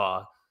you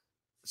saw.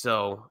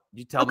 So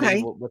you tell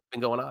me what's been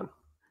going on.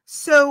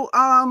 So,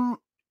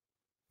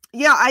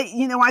 yeah,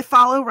 I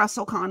follow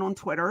WrestleCon on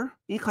Twitter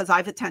because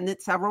I've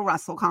attended several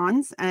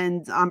WrestleCons,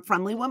 and I'm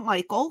friendly with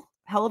Michael.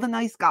 Hell of a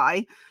nice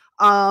guy.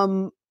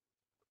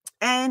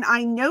 And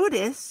I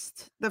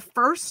noticed the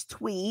first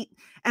tweet,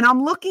 and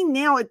I'm looking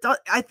now.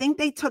 I think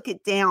they took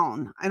it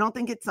down. I don't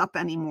think it's up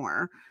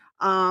anymore.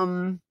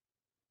 I'm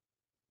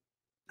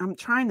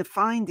trying to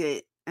find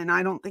it, and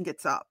I don't think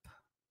it's up.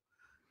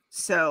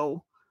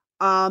 So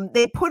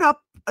they put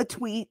up a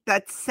tweet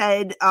that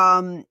said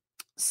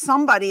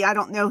somebody, I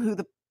don't know who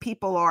the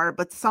people are,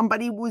 but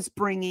somebody was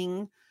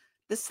bringing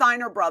the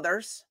Steiner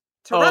brothers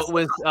to it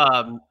was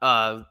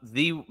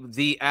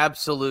the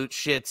absolute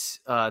shits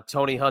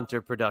Tony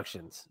Hunter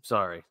Productions.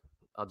 Sorry,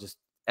 I'll just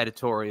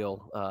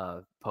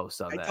editorial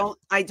post on that.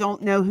 I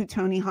don't know who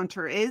Tony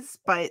Hunter is,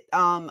 but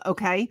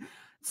okay.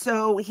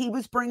 So he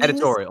was bringing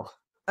editorial.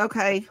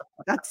 Okay,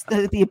 that's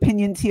the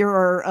opinions here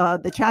are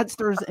the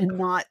Chadsters and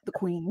not the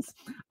Queens.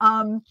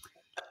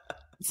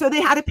 So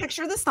they had a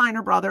picture of the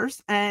Steiner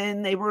brothers,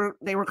 and they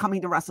were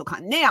coming to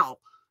WrestleCon. Now,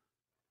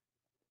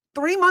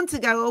 3 months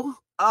ago,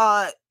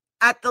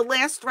 at the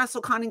last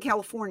WrestleCon in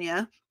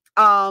California,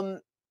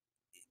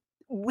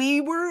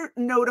 we were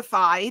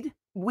notified.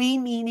 We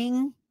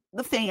meaning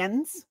the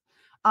fans,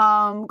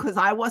 because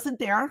I wasn't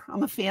there.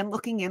 I'm a fan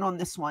looking in on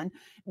this one.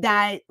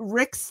 That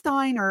Rick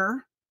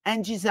Steiner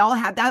and Gisele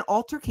had that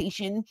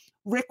altercation.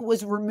 Rick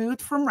was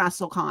removed from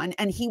WrestleCon,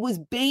 and he was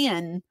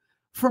banned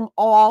from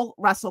all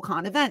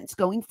WrestleCon events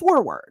going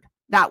forward.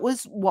 That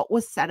was what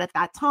was said at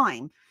that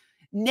time.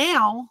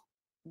 Now,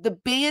 the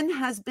ban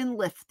has been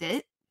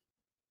lifted,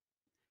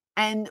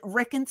 and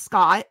Rick and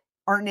Scott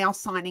are now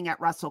signing at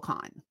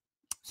WrestleCon.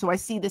 So I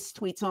see this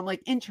tweet, so I'm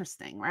like,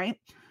 interesting, right?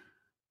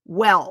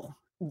 Well,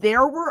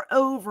 there were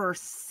over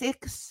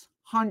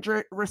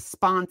 600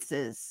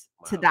 responses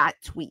to that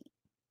tweet.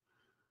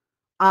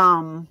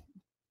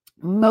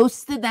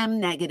 Most of them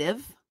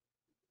negative,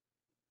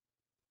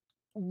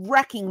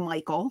 wrecking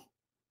Michael.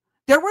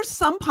 There were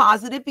some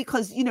positive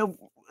because,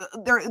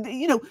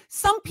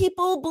 some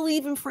people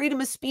believe in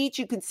freedom of speech.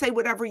 You can say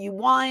whatever you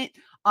want.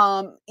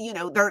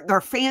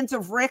 They're fans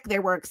of Rick. They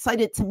were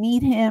excited to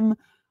meet him.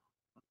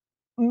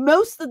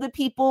 Most of the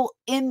people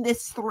in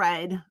this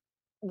thread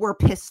were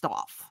pissed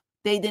off.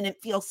 They didn't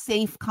feel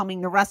safe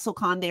coming to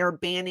WrestleCon. They are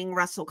banning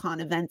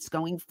WrestleCon events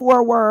going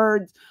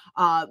forward.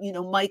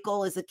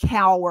 Michael is a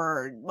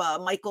coward.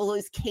 Michael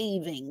is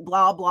caving,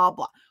 blah, blah,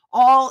 blah.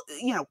 All,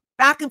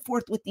 back and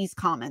forth with these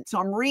comments. So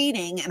I'm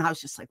reading, and I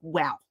was just like,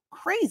 wow,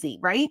 crazy,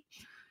 right?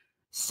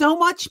 So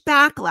much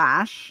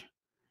backlash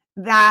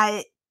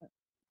that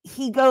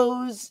he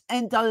goes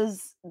and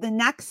does the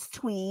next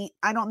tweet.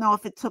 I don't know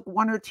if it took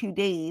 1 or 2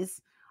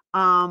 days,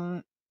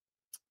 but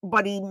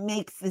he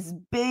makes this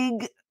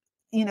big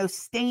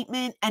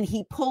statement, and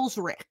he pulls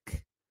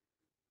Rick.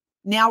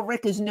 Now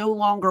Rick is no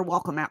longer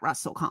welcome at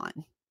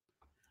WrestleCon.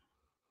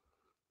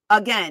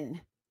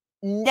 Again,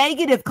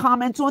 negative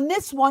comments on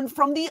this one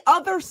from the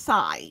other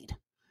side,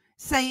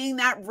 saying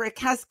that Rick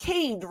has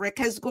caved. Rick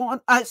has gone,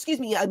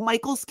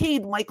 Michael's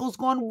caved. Michael's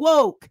gone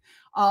woke.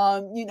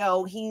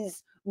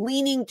 He's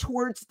leaning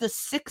towards the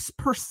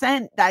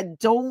 6% that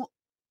don't,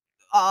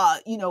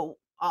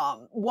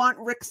 want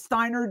Rick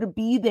Steiner to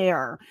be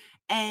there.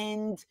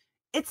 And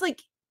it's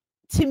like,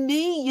 to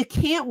me, you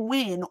can't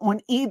win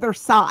on either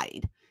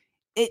side.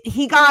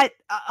 He got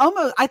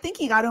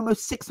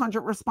almost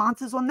 600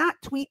 responses on that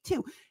tweet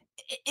too.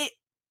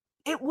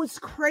 It was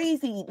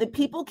crazy. The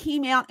people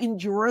came out in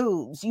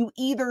droves. You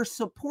either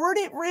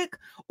supported Rick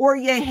or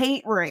you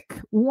hate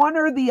Rick, one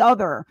or the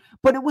other.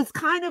 But it was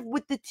kind of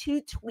with the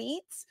two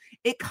tweets,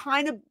 it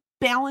kind of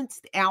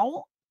balanced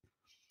out.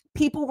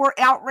 People were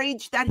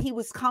outraged that he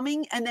was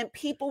coming, and then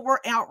people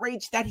were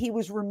outraged that he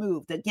was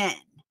removed again.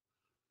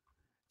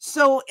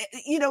 So,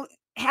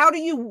 how do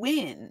you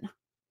win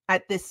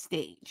at this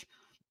stage?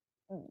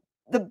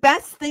 The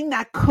best thing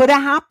that could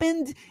have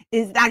happened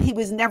is that he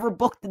was never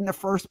booked in the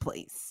first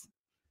place,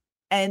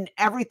 and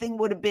everything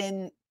would have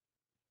been,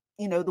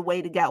 the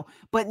way to go.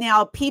 But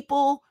now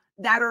people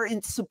that are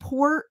in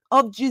support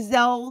of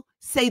Gisele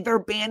say they're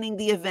banning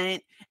the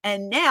event.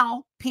 And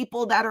now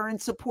people that are in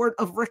support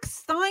of Rick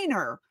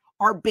Steiner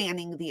are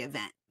banning the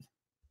event.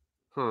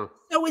 So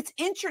it's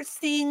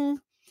interesting.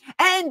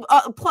 And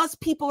plus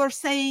people are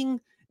saying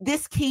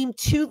this came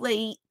too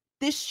late.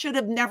 This should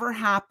have never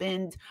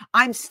happened.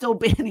 I'm still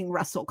banning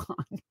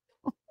WrestleCon.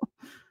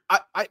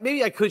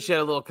 Maybe I could shed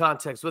a little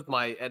context with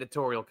my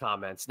editorial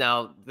comments.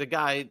 Now, the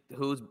guy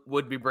who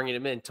would be bringing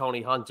him in,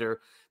 Tony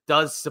Hunter,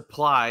 does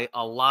supply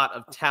a lot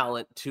of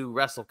talent to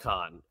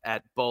WrestleCon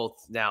at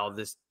both now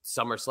this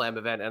SummerSlam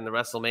event and the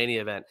WrestleMania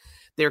event.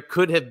 There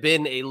could have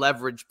been a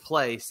leverage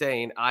play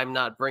saying, I'm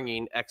not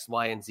bringing X,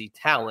 Y, and Z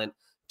talent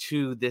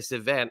to this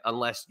event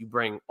unless you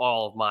bring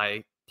all of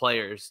my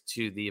players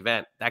to the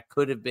event. That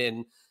could have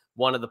been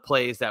one of the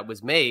plays that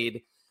was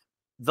made,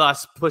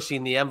 thus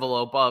pushing the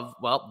envelope of,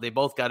 well, they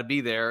both got to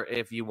be there.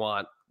 If you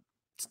want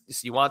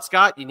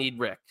Scott, you need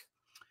Rick.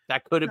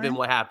 That could have been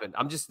what happened.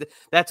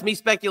 That's me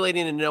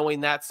speculating and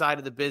knowing that side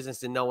of the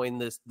business and knowing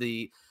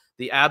the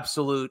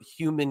absolute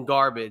human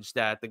garbage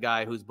that the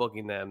guy who's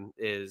booking them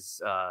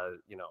is,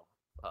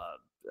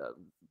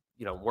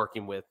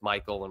 working with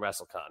Michael and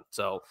WrestleCon.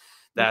 So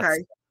that's,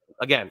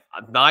 again,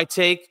 my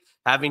take.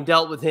 having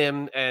dealt with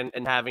him and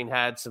having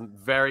had some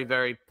very,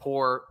 very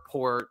poor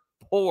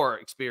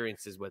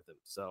experiences with him.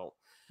 So,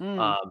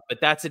 but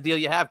that's a deal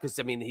you have, because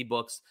I mean, he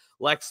books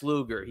Lex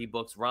Luger, he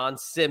books Ron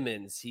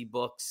Simmons, he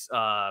books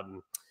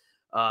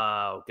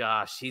oh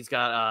gosh, he's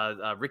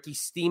got Ricky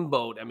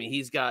Steamboat. I mean,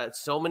 he's got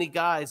so many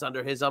guys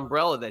under his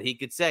umbrella that he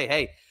could say,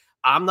 hey,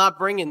 I'm not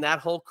bringing that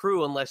whole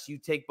crew unless you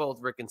take both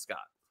Rick and Scott.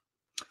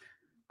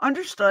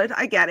 Understood.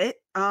 I get it.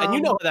 And you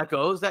know how that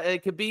goes. That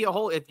it could be a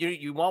whole, if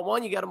you want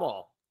one, you get them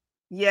all.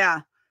 Yeah.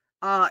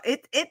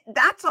 It's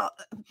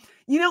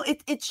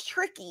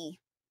tricky.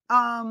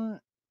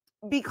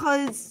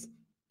 Because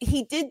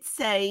he did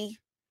say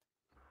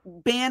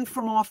banned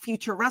from all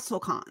future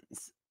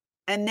WrestleCons.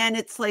 And then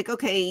it's like,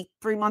 okay,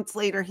 3 months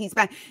later, he's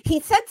back. He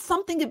said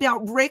something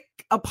about Rick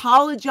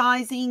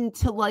apologizing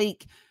to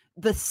like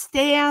the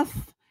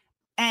staff,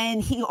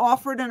 and he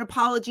offered an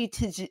apology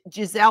to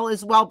Gisele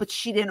as well, but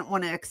she didn't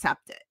want to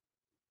accept it.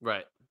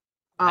 Right.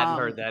 I hadn't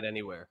heard that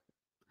anywhere.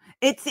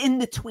 It's in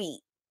the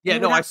tweet. Yeah,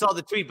 no, I saw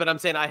the tweet, but I'm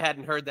saying I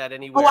hadn't heard that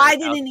anywhere. Oh, I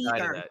didn't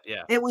either.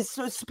 Yeah. It was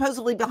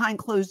supposedly behind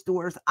closed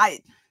doors. I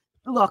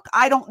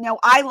don't know.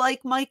 I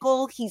like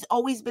Michael. He's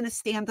always been a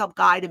stand-up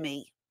guy to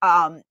me.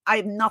 I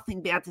have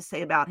nothing bad to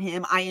say about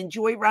him. I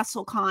enjoy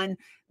WrestleCon.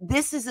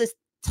 This is a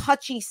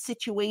touchy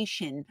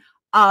situation.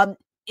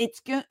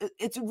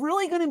 It's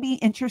really going to be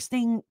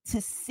interesting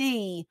to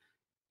see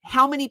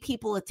how many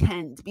people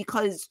attend,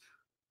 because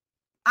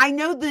I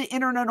know the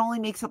internet only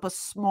makes up a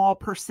small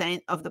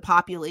 % of the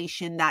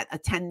population that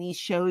attend these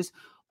shows,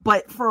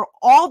 but for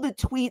all the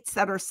tweets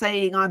that are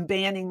saying I'm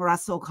banning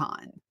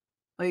WrestleCon,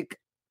 like,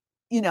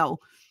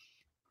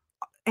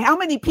 how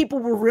many people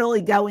were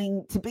really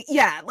going to be?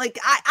 Yeah, like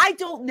I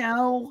don't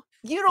know.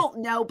 You don't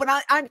know, but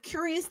I'm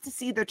curious to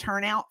see the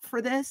turnout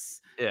for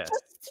this. Yeah.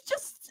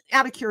 Just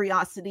out of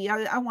curiosity,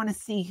 I want to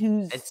see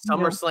who's. It's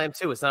SummerSlam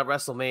too. It's not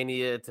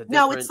WrestleMania. It's it's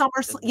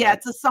SummerSlam. Yeah,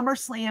 it's a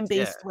SummerSlam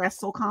based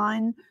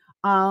WrestleCon.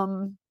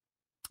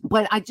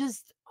 But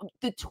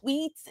the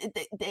tweets,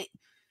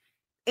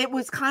 it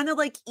was kind of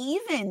like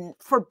even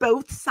for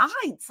both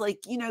sides.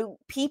 Like,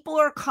 people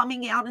are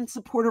coming out in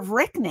support of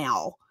Rick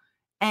now.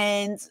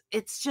 And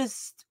it's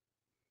just,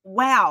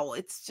 wow.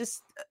 It's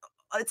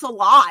a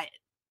lot.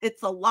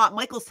 It's a lot.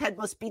 Michael's head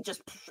must be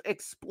just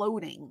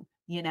exploding,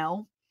 Yeah.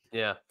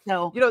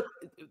 So,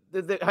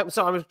 I'm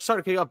sorry, I'm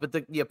sorry to cut you off, but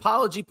the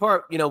apology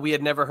part, we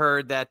had never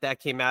heard that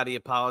came out. He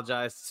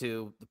apologized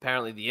to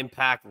apparently the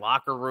Impact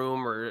locker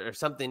room or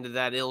something to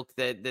that ilk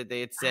that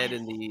they had said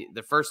in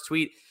the first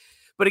tweet.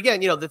 But again,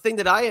 the thing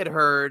that I had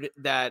heard,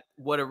 that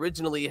what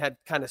originally had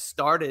kind of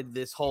started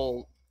this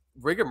whole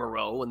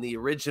rigmarole and the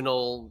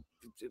original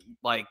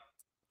like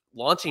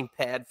launching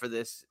pad for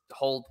this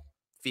whole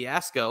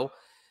fiasco,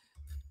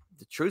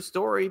 the true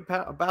story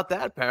about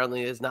that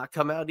apparently has not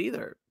come out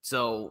either.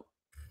 So,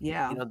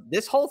 yeah,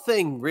 this whole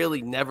thing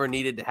really never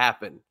needed to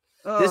happen.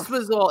 Ugh. This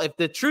was all, if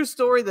the true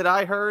story that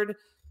I heard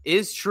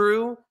is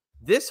true,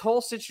 this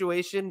whole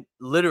situation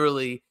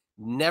literally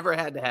never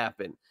had to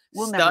happen.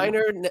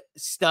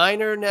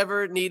 Steiner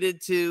never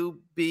needed to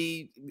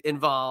be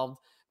involved.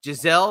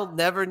 Gisele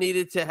never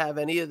needed to have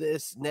any of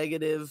this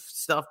negative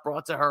stuff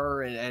brought to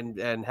her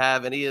and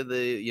have any of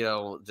the,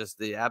 just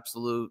the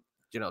absolute,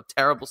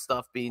 terrible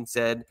stuff being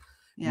said.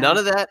 Yeah. None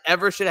of that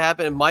ever should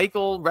happen. And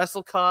Michael,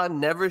 WrestleCon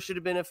never should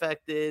have been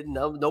affected.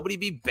 Nobody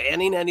be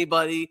banning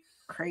anybody.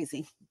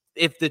 Crazy.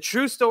 If the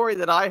true story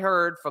that I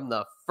heard from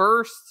the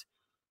first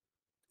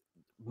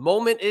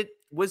moment it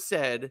was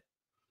said,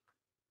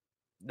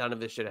 none of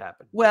this should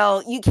happen.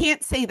 Well, you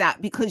can't say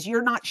that because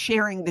you're not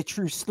sharing the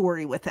true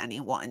story with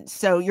anyone.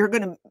 So you're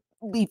going to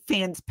leave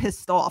fans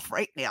pissed off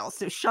right now.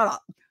 So shut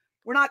up.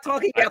 We're not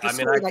talking about the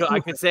story.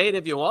 I could say it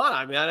if you want.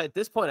 I mean, at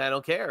this point, I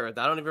don't care. I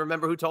don't even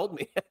remember who told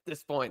me at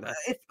this point.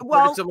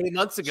 Well, so many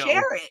months ago.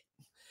 Share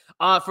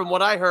it. From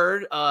what I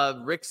heard,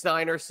 Rick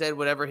Steiner said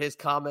whatever his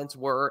comments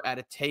were at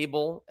a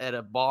table at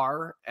a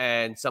bar,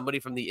 and somebody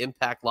from the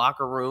Impact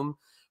locker room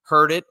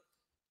heard it,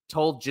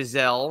 told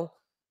Gisele.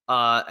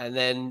 And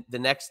then the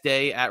next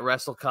day at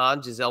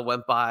WrestleCon, Gisele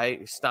went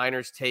by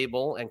Steiner's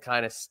table and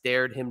kind of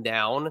stared him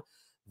down,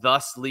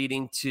 thus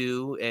leading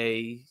to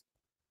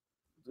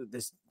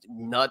this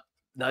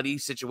nutty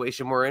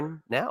situation we're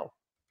in now.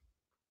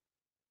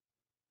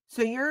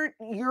 So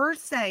you're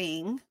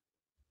saying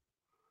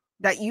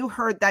that you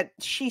heard that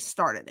she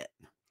started it?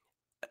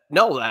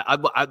 No,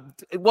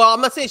 well,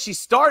 I'm not saying she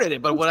started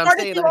it, but what I'm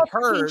saying I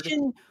heard.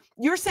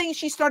 You're saying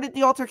she started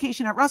the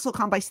altercation at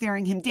WrestleCon by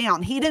staring him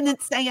down. He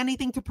didn't say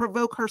anything to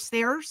provoke her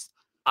stares?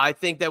 I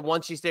think that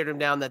once she stared him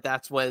down,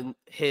 that's when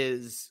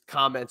his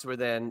comments were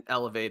then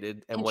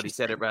elevated and what he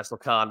said at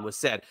WrestleCon was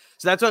said.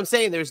 So that's what I'm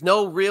saying. There's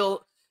no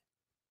real...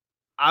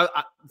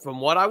 from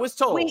what I was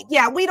told...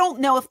 we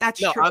don't know if that's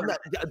true.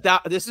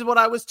 This is what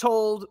I was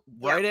told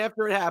right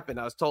after it happened.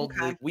 I was told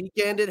the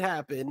weekend it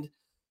happened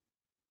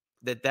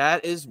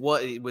that is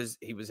what it was.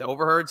 He was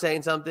overheard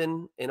saying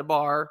something in a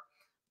bar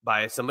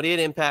by somebody at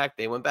Impact.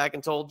 They went back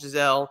and told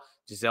Gisele.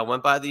 Gisele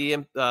went by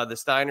the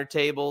Steiner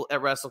table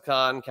at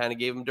WrestleCon, kind of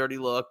gave him a dirty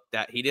look.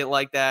 That he didn't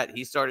like that.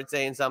 He started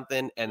saying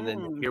something, and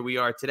then here we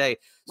are today.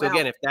 So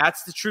again, if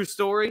that's the true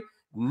story,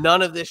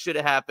 none of this should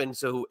have happened.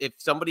 So if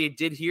somebody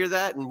did hear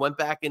that and went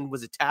back and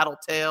was a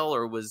tattletale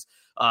or was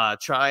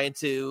trying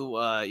to,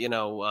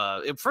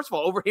 first of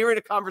all, overhearing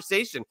a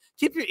conversation,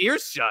 keep your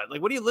ears shut.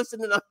 Like, what are you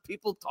listening to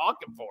people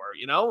talking for,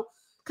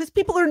 Because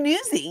people are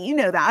newsy. You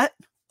know that.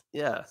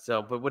 Yeah.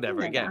 So, but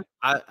whatever. Again,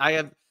 I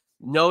have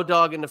no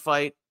dog in the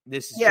fight.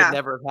 This should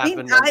never have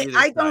happened.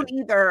 I don't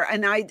either.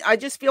 And I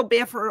just feel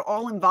bad for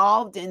all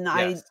involved. And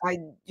I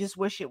just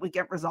wish it would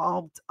get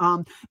resolved.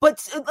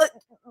 But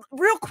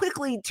real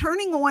quickly,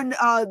 turning on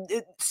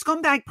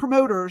scumbag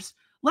promoters,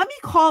 let me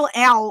call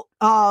out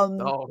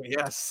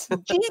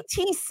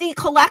GTC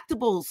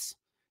Collectibles,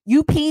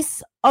 you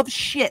piece of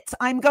shit.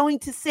 I'm going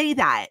to say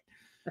that.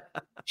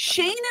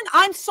 Shane and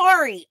I'm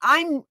sorry,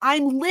 I'm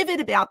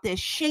livid about this.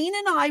 Shane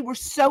and I were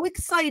so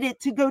excited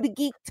to go to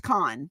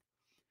GeekCon.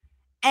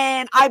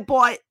 And I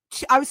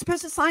was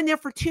supposed to sign there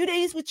for 2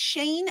 days with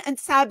Shane and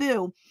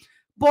Sabu.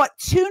 Bought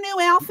 2 new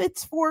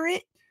outfits for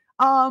it.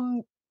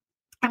 And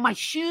my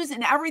shoes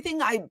and everything.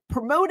 I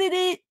promoted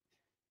it.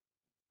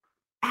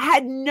 I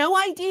had no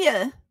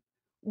idea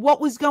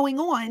what was going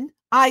on.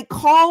 I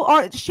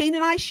call Shane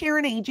and I share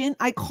an agent.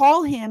 I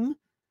call him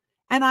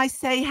and I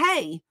say,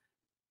 hey,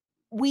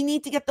 we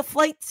need to get the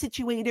flight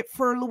situated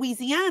for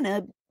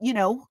Louisiana.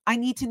 I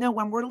need to know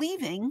when we're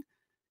leaving.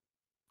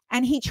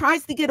 And he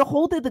tries to get a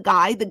hold of the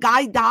guy. The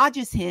guy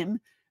dodges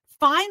him.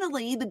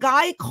 Finally, the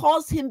guy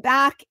calls him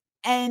back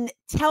and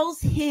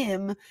tells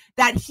him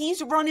that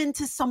he's run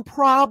into some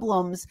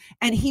problems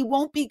and he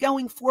won't be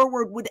going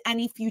forward with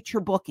any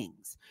future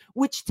bookings,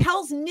 which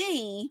tells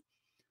me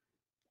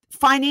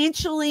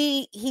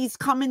financially he's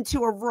coming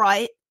to a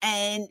rut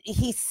and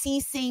he's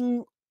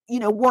ceasing,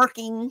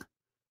 working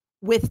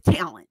with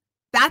talent.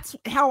 That's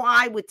how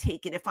I would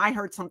take it if I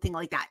heard something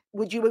like that.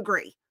 Would you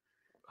agree?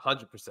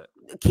 100%.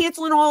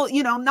 Canceling all,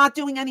 not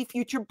doing any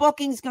future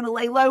bookings, going to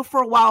lay low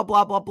for a while,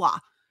 blah, blah, blah.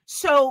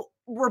 So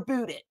we're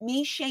booted.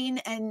 Me, Shane,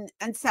 and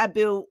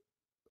Sabu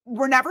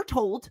were never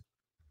told,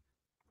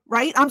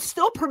 right? I'm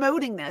still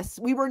promoting this.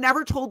 We were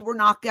never told we're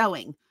not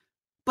going,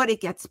 but it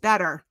gets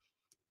better.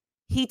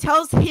 He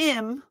tells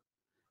him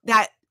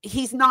that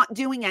he's not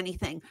doing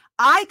anything.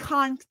 I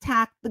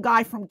contact the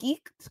guy from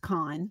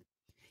GeekCon.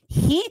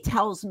 He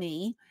tells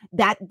me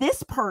that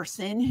this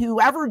person,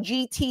 whoever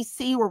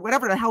GTC or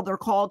whatever the hell they're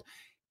called,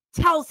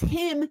 tells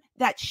him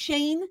that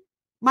Shane,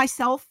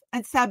 myself,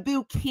 and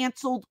Sabu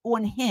canceled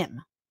on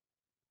him.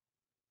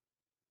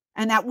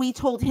 And that we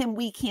told him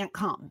we can't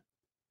come,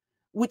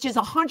 which is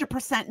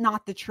 100%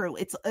 not the truth.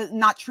 It's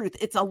not truth.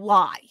 It's a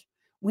lie.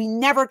 We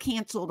never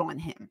canceled on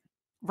him,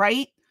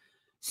 right?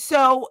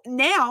 So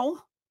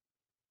now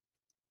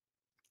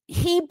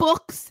he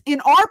books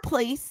in our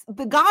place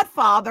The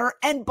Godfather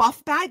and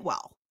Buff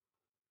Bagwell.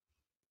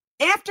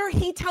 After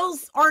he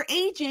tells our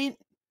agent,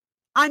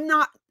 I'm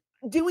not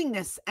doing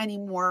this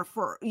anymore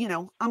for,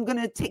 I'm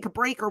going to take a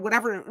break or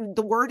whatever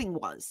the wording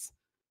was.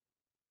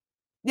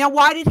 Now,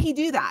 why did he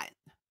do that?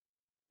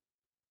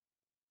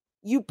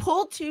 You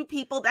pulled 2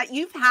 people that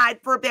you've had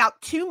for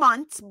about 2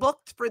 months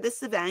booked for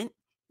this event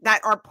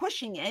that are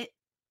pushing it.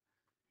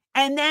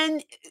 And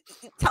then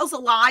tells a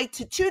lie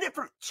to 2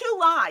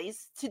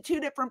 lies to 2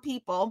 different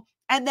people,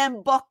 and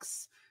then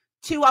books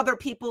 2 other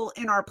people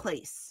in our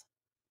place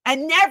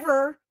and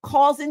never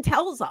calls and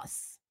tells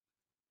us.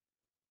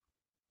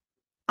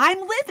 I'm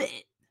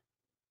livid.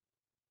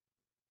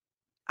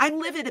 I'm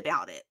livid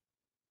about it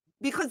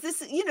because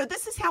this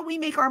is how we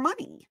make our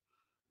money.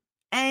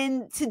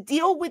 And to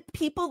deal with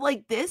people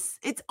like this,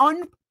 it's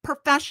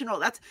unprofessional.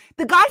 That's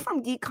the guy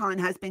from GeekCon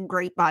has been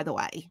great, by the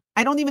way.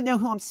 I don't even know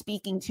who I'm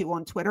speaking to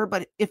on Twitter,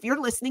 but if you're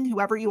listening,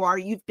 whoever you are,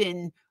 you've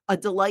been a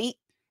delight.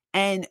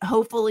 And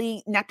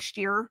hopefully next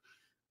year,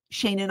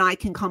 Shane and I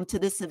can come to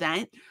this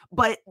event.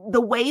 But the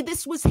way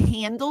this was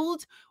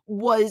handled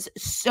was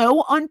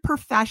so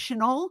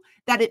unprofessional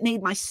that it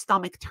made my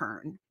stomach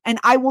turn. And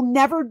I will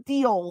never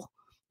deal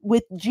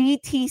with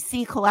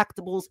GTC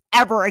Collectibles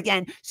ever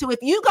again. So if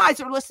you guys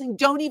are listening,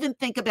 don't even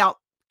think about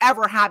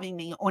ever having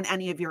me on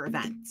any of your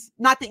events.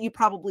 Not that you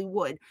probably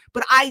would,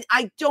 but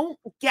I don't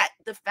get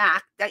the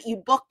fact that you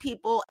book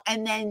people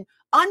and then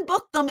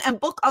unbook them and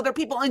book other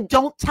people and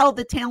don't tell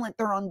the talent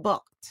they're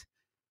unbooked.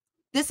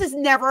 This has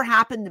never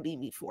happened to me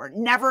before,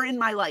 never in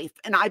my life.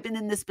 And I've been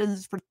in this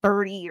business for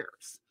 30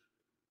 years.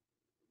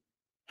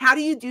 How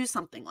do you do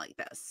something like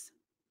this?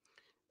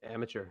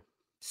 Amateur.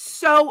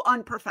 So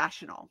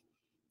unprofessional.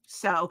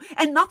 So,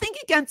 and nothing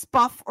against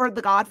Buff or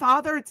The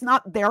Godfather. It's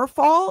not their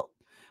fault.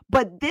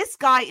 But this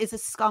guy is a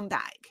scumbag.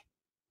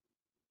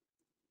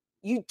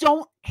 You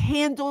don't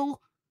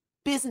handle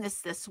business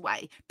this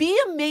way. Be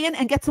a man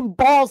and get some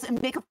balls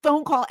and make a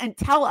phone call and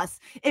tell us.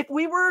 If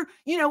we were,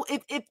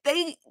 if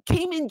they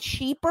came in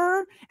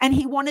cheaper and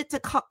he wanted to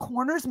cut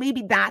corners,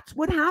 maybe that's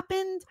what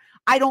happened.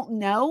 I don't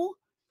know.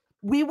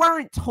 We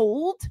weren't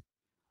told.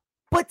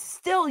 But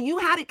still, you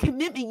had a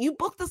commitment. You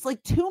booked us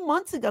like 2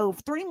 months ago,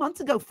 3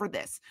 months ago for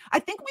this. I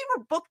think we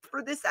were booked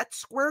for this at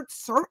Squared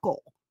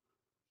Circle,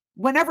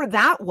 whenever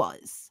that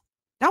was.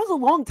 That was a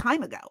long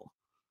time ago.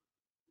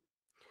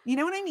 You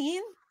know what I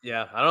mean?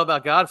 Yeah, I don't know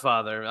about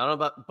Godfather. I don't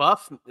know about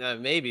Buff,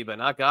 maybe, but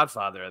not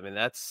Godfather. I mean,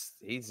 that's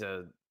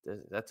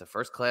a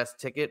first class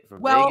ticket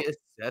from Vegas.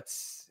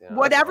 That's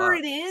whatever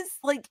it is.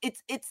 Like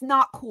it's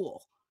not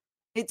cool.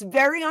 It's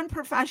very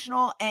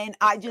unprofessional, and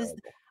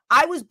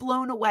I was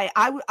blown away.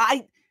 I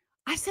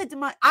said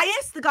I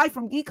asked the guy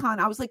from GeekCon.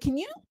 I was like, "Can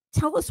you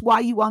tell us why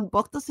you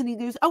unbooked us?" And he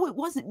goes, "Oh, it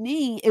wasn't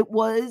me. It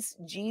was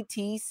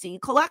GTC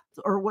Collect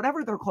or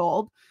whatever they're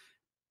called."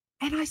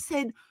 And I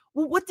said,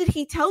 "Well, what did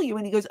he tell you?"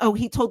 And he goes, "Oh,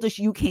 he told us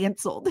you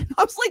canceled." And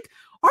I was like,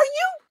 "Are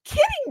you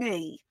kidding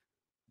me?"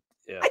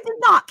 Yeah. I did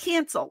not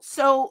cancel.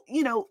 So,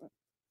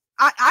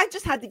 I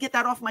just had to get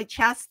that off my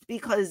chest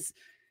because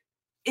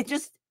it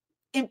just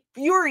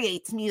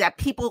infuriates me that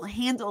people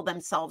handle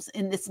themselves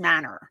in this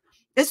manner,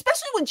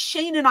 especially when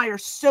Shane and I are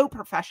so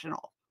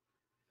professional.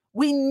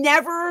 We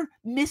never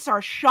miss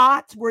our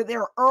shots. We're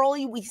there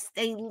early. We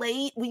stay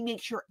late. We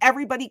make sure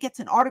everybody gets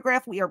an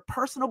autograph. We are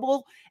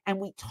personable and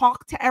we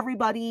talk to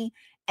everybody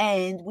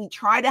and we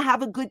try to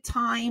have a good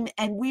time.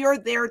 And we are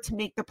there to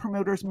make the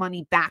promoter's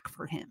money back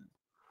for him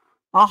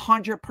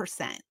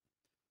 100%.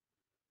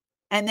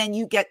 And then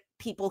you get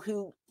people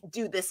who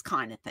do this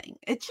kind of thing.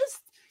 It's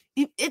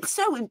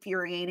so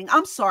infuriating.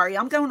 I'm sorry.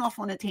 I'm going off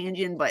on a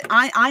tangent, but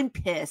I'm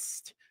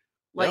pissed.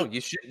 No,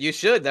 you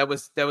should. That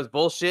was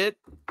bullshit.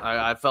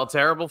 I felt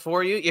terrible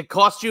for you. It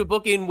cost you a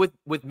booking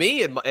with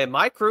me and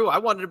my crew. I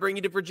wanted to bring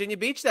you to Virginia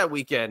Beach that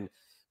weekend,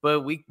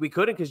 but we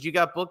couldn't because you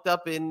got booked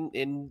up in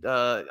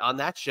on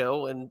that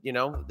show, and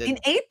in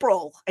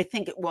April I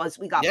think it was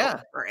we got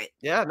booked for it.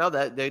 Yeah, no,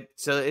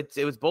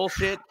 it was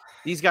bullshit.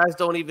 These guys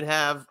don't even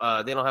have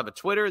they don't have a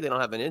Twitter, they don't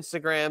have an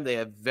Instagram, they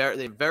have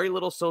very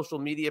little social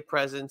media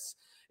presence.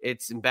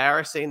 It's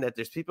embarrassing that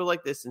there's people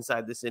like this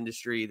inside this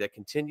industry that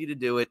continue to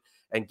do it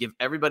and give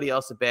everybody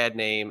else a bad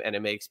name. And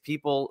it makes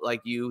people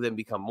like you then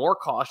become more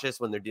cautious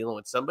when they're dealing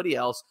with somebody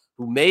else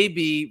who may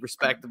be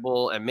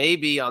respectable and may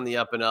be on the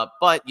up and up,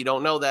 but you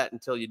don't know that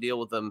until you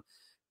deal with them.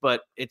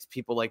 But it's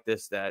people like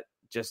this that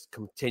just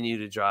continue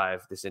to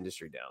drive this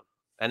industry down.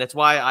 And it's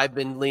why I've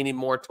been leaning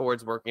more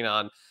towards working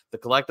on the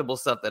collectible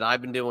stuff that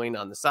I've been doing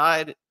on the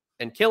side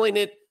and killing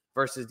it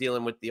versus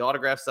dealing with the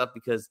autograph stuff,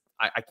 because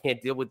I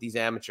can't deal with these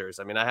amateurs.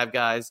 I mean, I have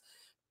guys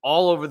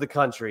all over the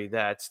country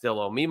that still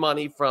owe me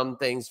money from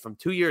things from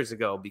 2 years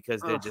ago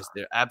because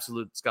they're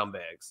absolute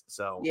scumbags.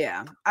 So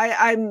yeah,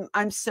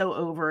 I'm so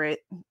over it.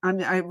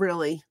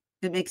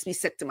 It makes me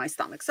sick to my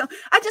stomach. So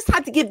I just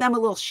had to give them a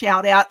little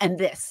shout out. And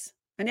this,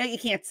 I know you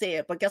can't see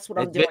it, but guess what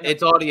I'm doing?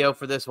 It's audio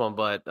for this one,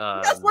 but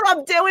that's what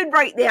I'm doing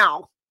right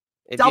now.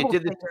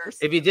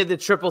 If you did the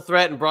triple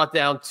threat and brought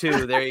down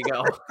 2, there you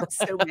go. I'm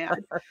so mad.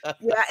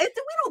 Yeah, we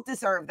don't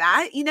deserve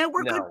that.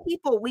 We're good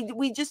people.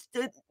 We just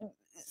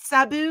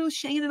Sabu,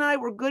 Shane, and I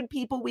were good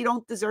people. We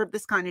don't deserve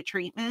this kind of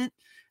treatment.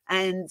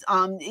 And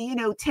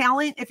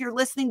talent, if you're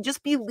listening,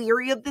 just be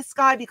leery of this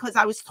guy, because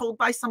I was told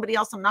by somebody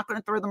else, I'm not going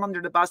to throw them under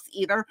the bus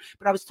either,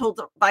 but I was told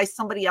by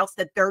somebody else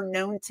that they're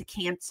known to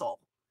cancel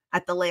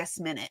at the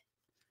last minute.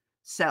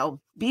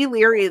 So be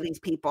leery of these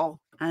people,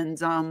 and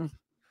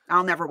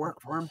I'll never work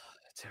for them.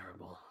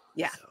 Terrible.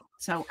 Yeah.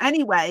 So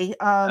anyway,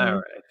 all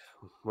right.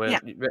 Well, yeah.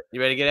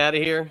 You ready to get out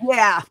of here?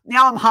 Yeah.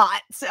 Now I'm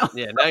hot. So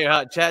yeah, now you're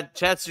hot.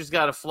 Chat's just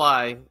got to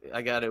fly.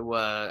 I got to.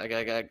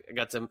 I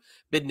got some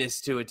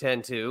business to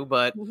attend to.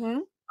 But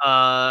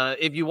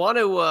if you want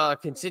to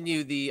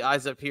continue the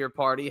Eyes Up Here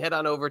party, head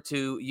on over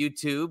to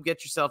YouTube.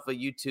 Get yourself a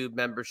YouTube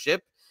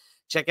membership.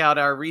 Check out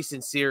our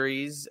recent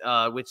series,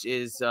 which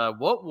is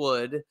what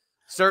would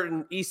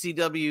certain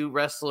ECW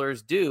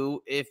wrestlers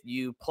do if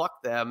you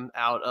pluck them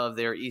out of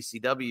their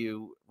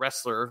ECW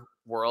wrestler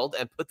world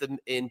and put them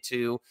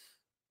into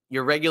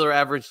your regular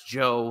average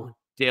Joe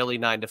daily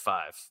 9 to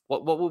 5.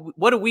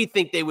 What do we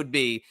think they would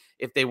be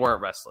if they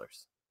weren't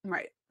wrestlers?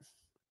 Right.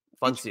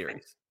 Fun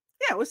series.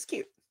 Yeah, it was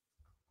cute.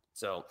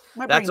 So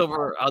that's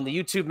over on the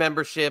YouTube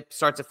membership.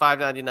 Starts at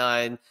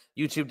 $5.99.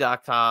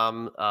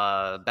 YouTube.com /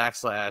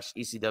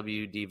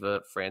 ECW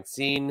Diva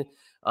Francine.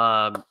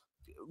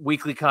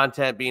 Weekly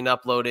content being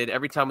uploaded.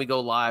 Every time we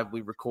go live,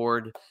 we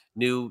record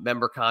new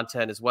member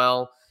content as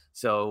well.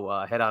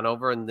 So head on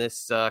over. And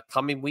this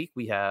coming week,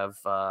 we have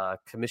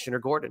Commissioner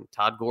Gordon,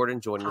 Todd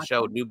Gordon, joining the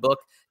show. New book,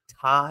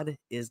 Todd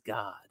is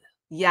God.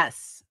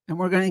 Yes. And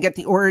we're going to get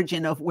the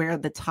origin of where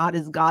the Todd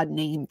is God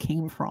name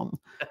came from.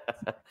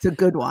 It's a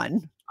good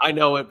one. I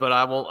know it, but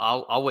I won't.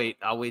 I'll wait.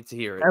 I'll wait to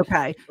hear it.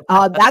 Okay.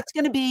 That's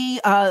going to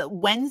be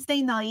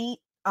Wednesday night.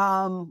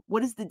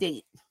 What is the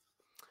date?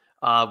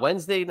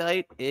 Wednesday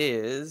night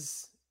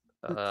is,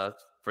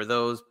 for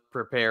those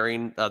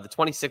preparing, the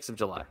 26th of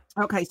July.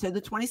 Okay, so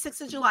the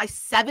 26th of July,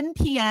 7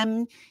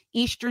 p.m.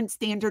 Eastern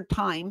Standard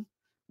Time.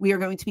 We are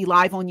going to be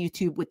live on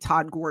YouTube with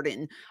Todd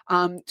Gordon.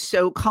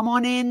 So come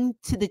on in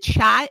to the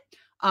chat.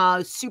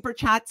 Super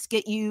chats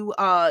get you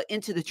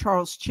into the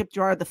Charles Chip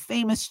Jar, the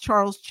famous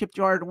Charles Chip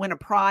Jar, to win a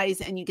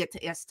prize, and you get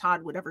to ask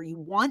Todd whatever you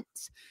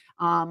want.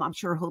 I'm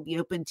sure he'll be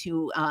open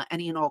to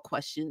any and all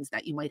questions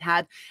that you might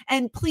have.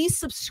 And please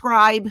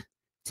subscribe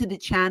to the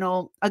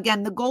channel.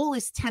 Again, the goal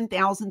is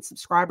 10,000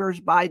 subscribers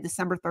by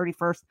December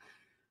 31st.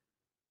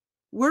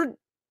 We're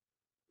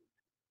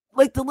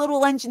like the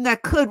little engine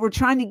that could. We're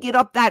trying to get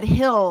up that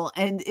hill,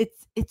 and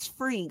it's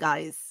free,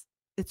 guys.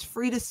 It's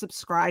free to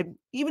subscribe.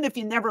 Even if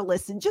you never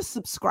listen, just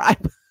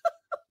subscribe.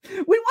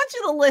 We want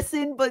you to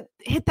listen, but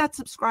hit that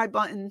subscribe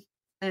button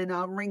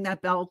and ring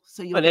that bell.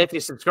 So you. And if you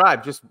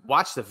subscribe, just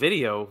watch the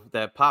video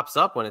that pops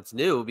up when it's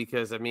new,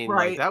 because I mean,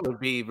 like, that would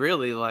be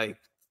really like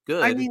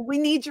good. I mean, we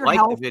need your like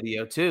help. The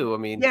video too. I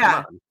mean,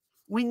 yeah. Come on.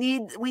 We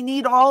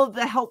need all of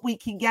the help we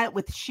can get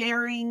with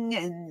sharing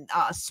and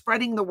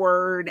spreading the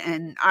word,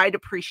 and I'd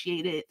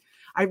appreciate it.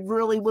 I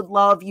really would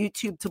love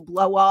YouTube to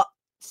blow up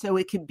so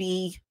it could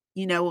be,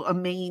 you know, a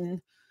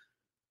main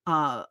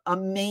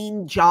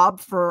job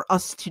for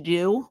us to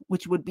do,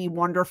 which would be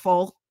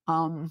wonderful.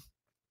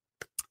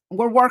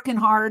 We're working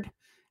hard,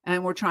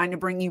 and we're trying to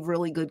bring you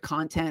really good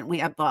content. We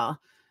have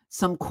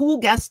some cool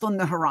guests on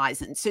the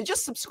horizon. So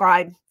just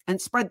subscribe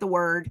and spread the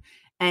word.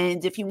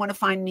 And if you want to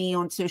find me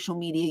on social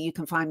media, you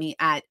can find me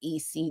at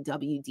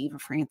ECW Diva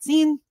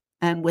Francine.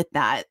 And with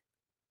that,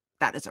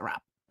 that is a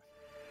wrap.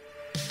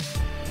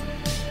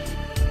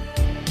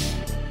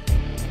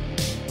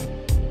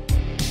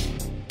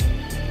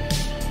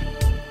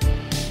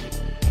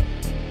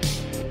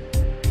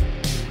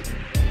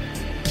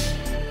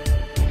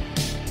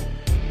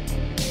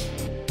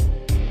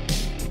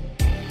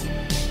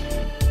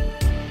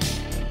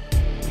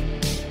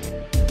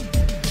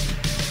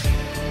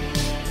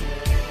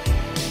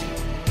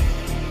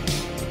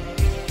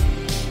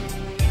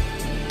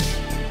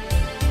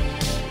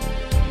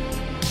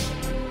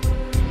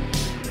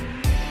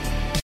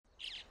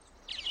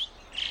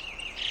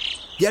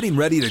 Getting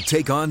ready to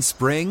take on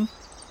spring?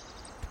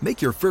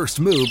 Make your first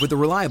move with the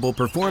reliable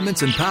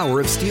performance and power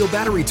of Steel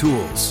battery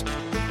tools.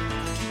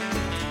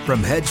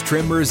 From hedge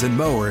trimmers and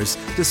mowers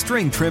to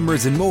string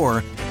trimmers and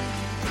more,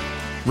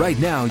 right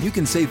now you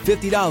can save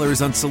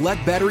 $50 on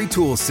select battery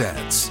tool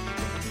sets.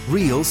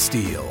 Real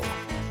Steel.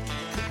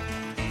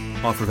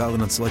 Offer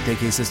valid on select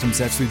AK system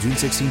sets through June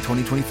 16,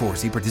 2024.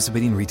 See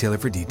participating retailer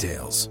for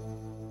details.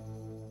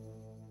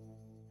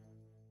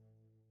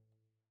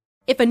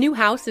 If a new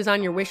house is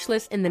on your wish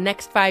list in the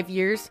next 5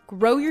 years,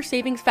 grow your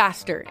savings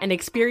faster and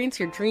experience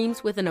your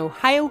dreams with an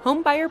Ohio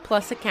Homebuyer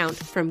Plus account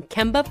from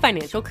Kemba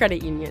Financial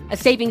Credit Union. A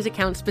savings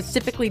account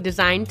specifically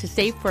designed to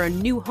save for a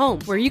new home,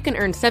 where you can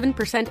earn 7%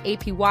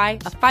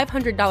 APY,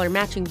 a $500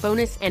 matching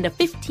bonus, and a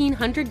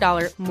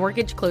 $1,500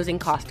 mortgage closing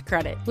cost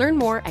credit. Learn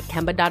more at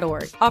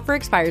Kemba.org. Offer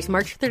expires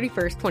March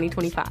 31st,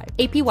 2025.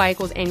 APY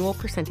equals annual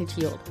percentage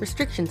yield.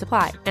 Restrictions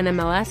apply.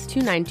 NMLS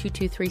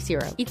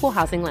 292230. Equal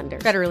housing lender.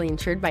 Federally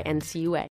insured by NCUA.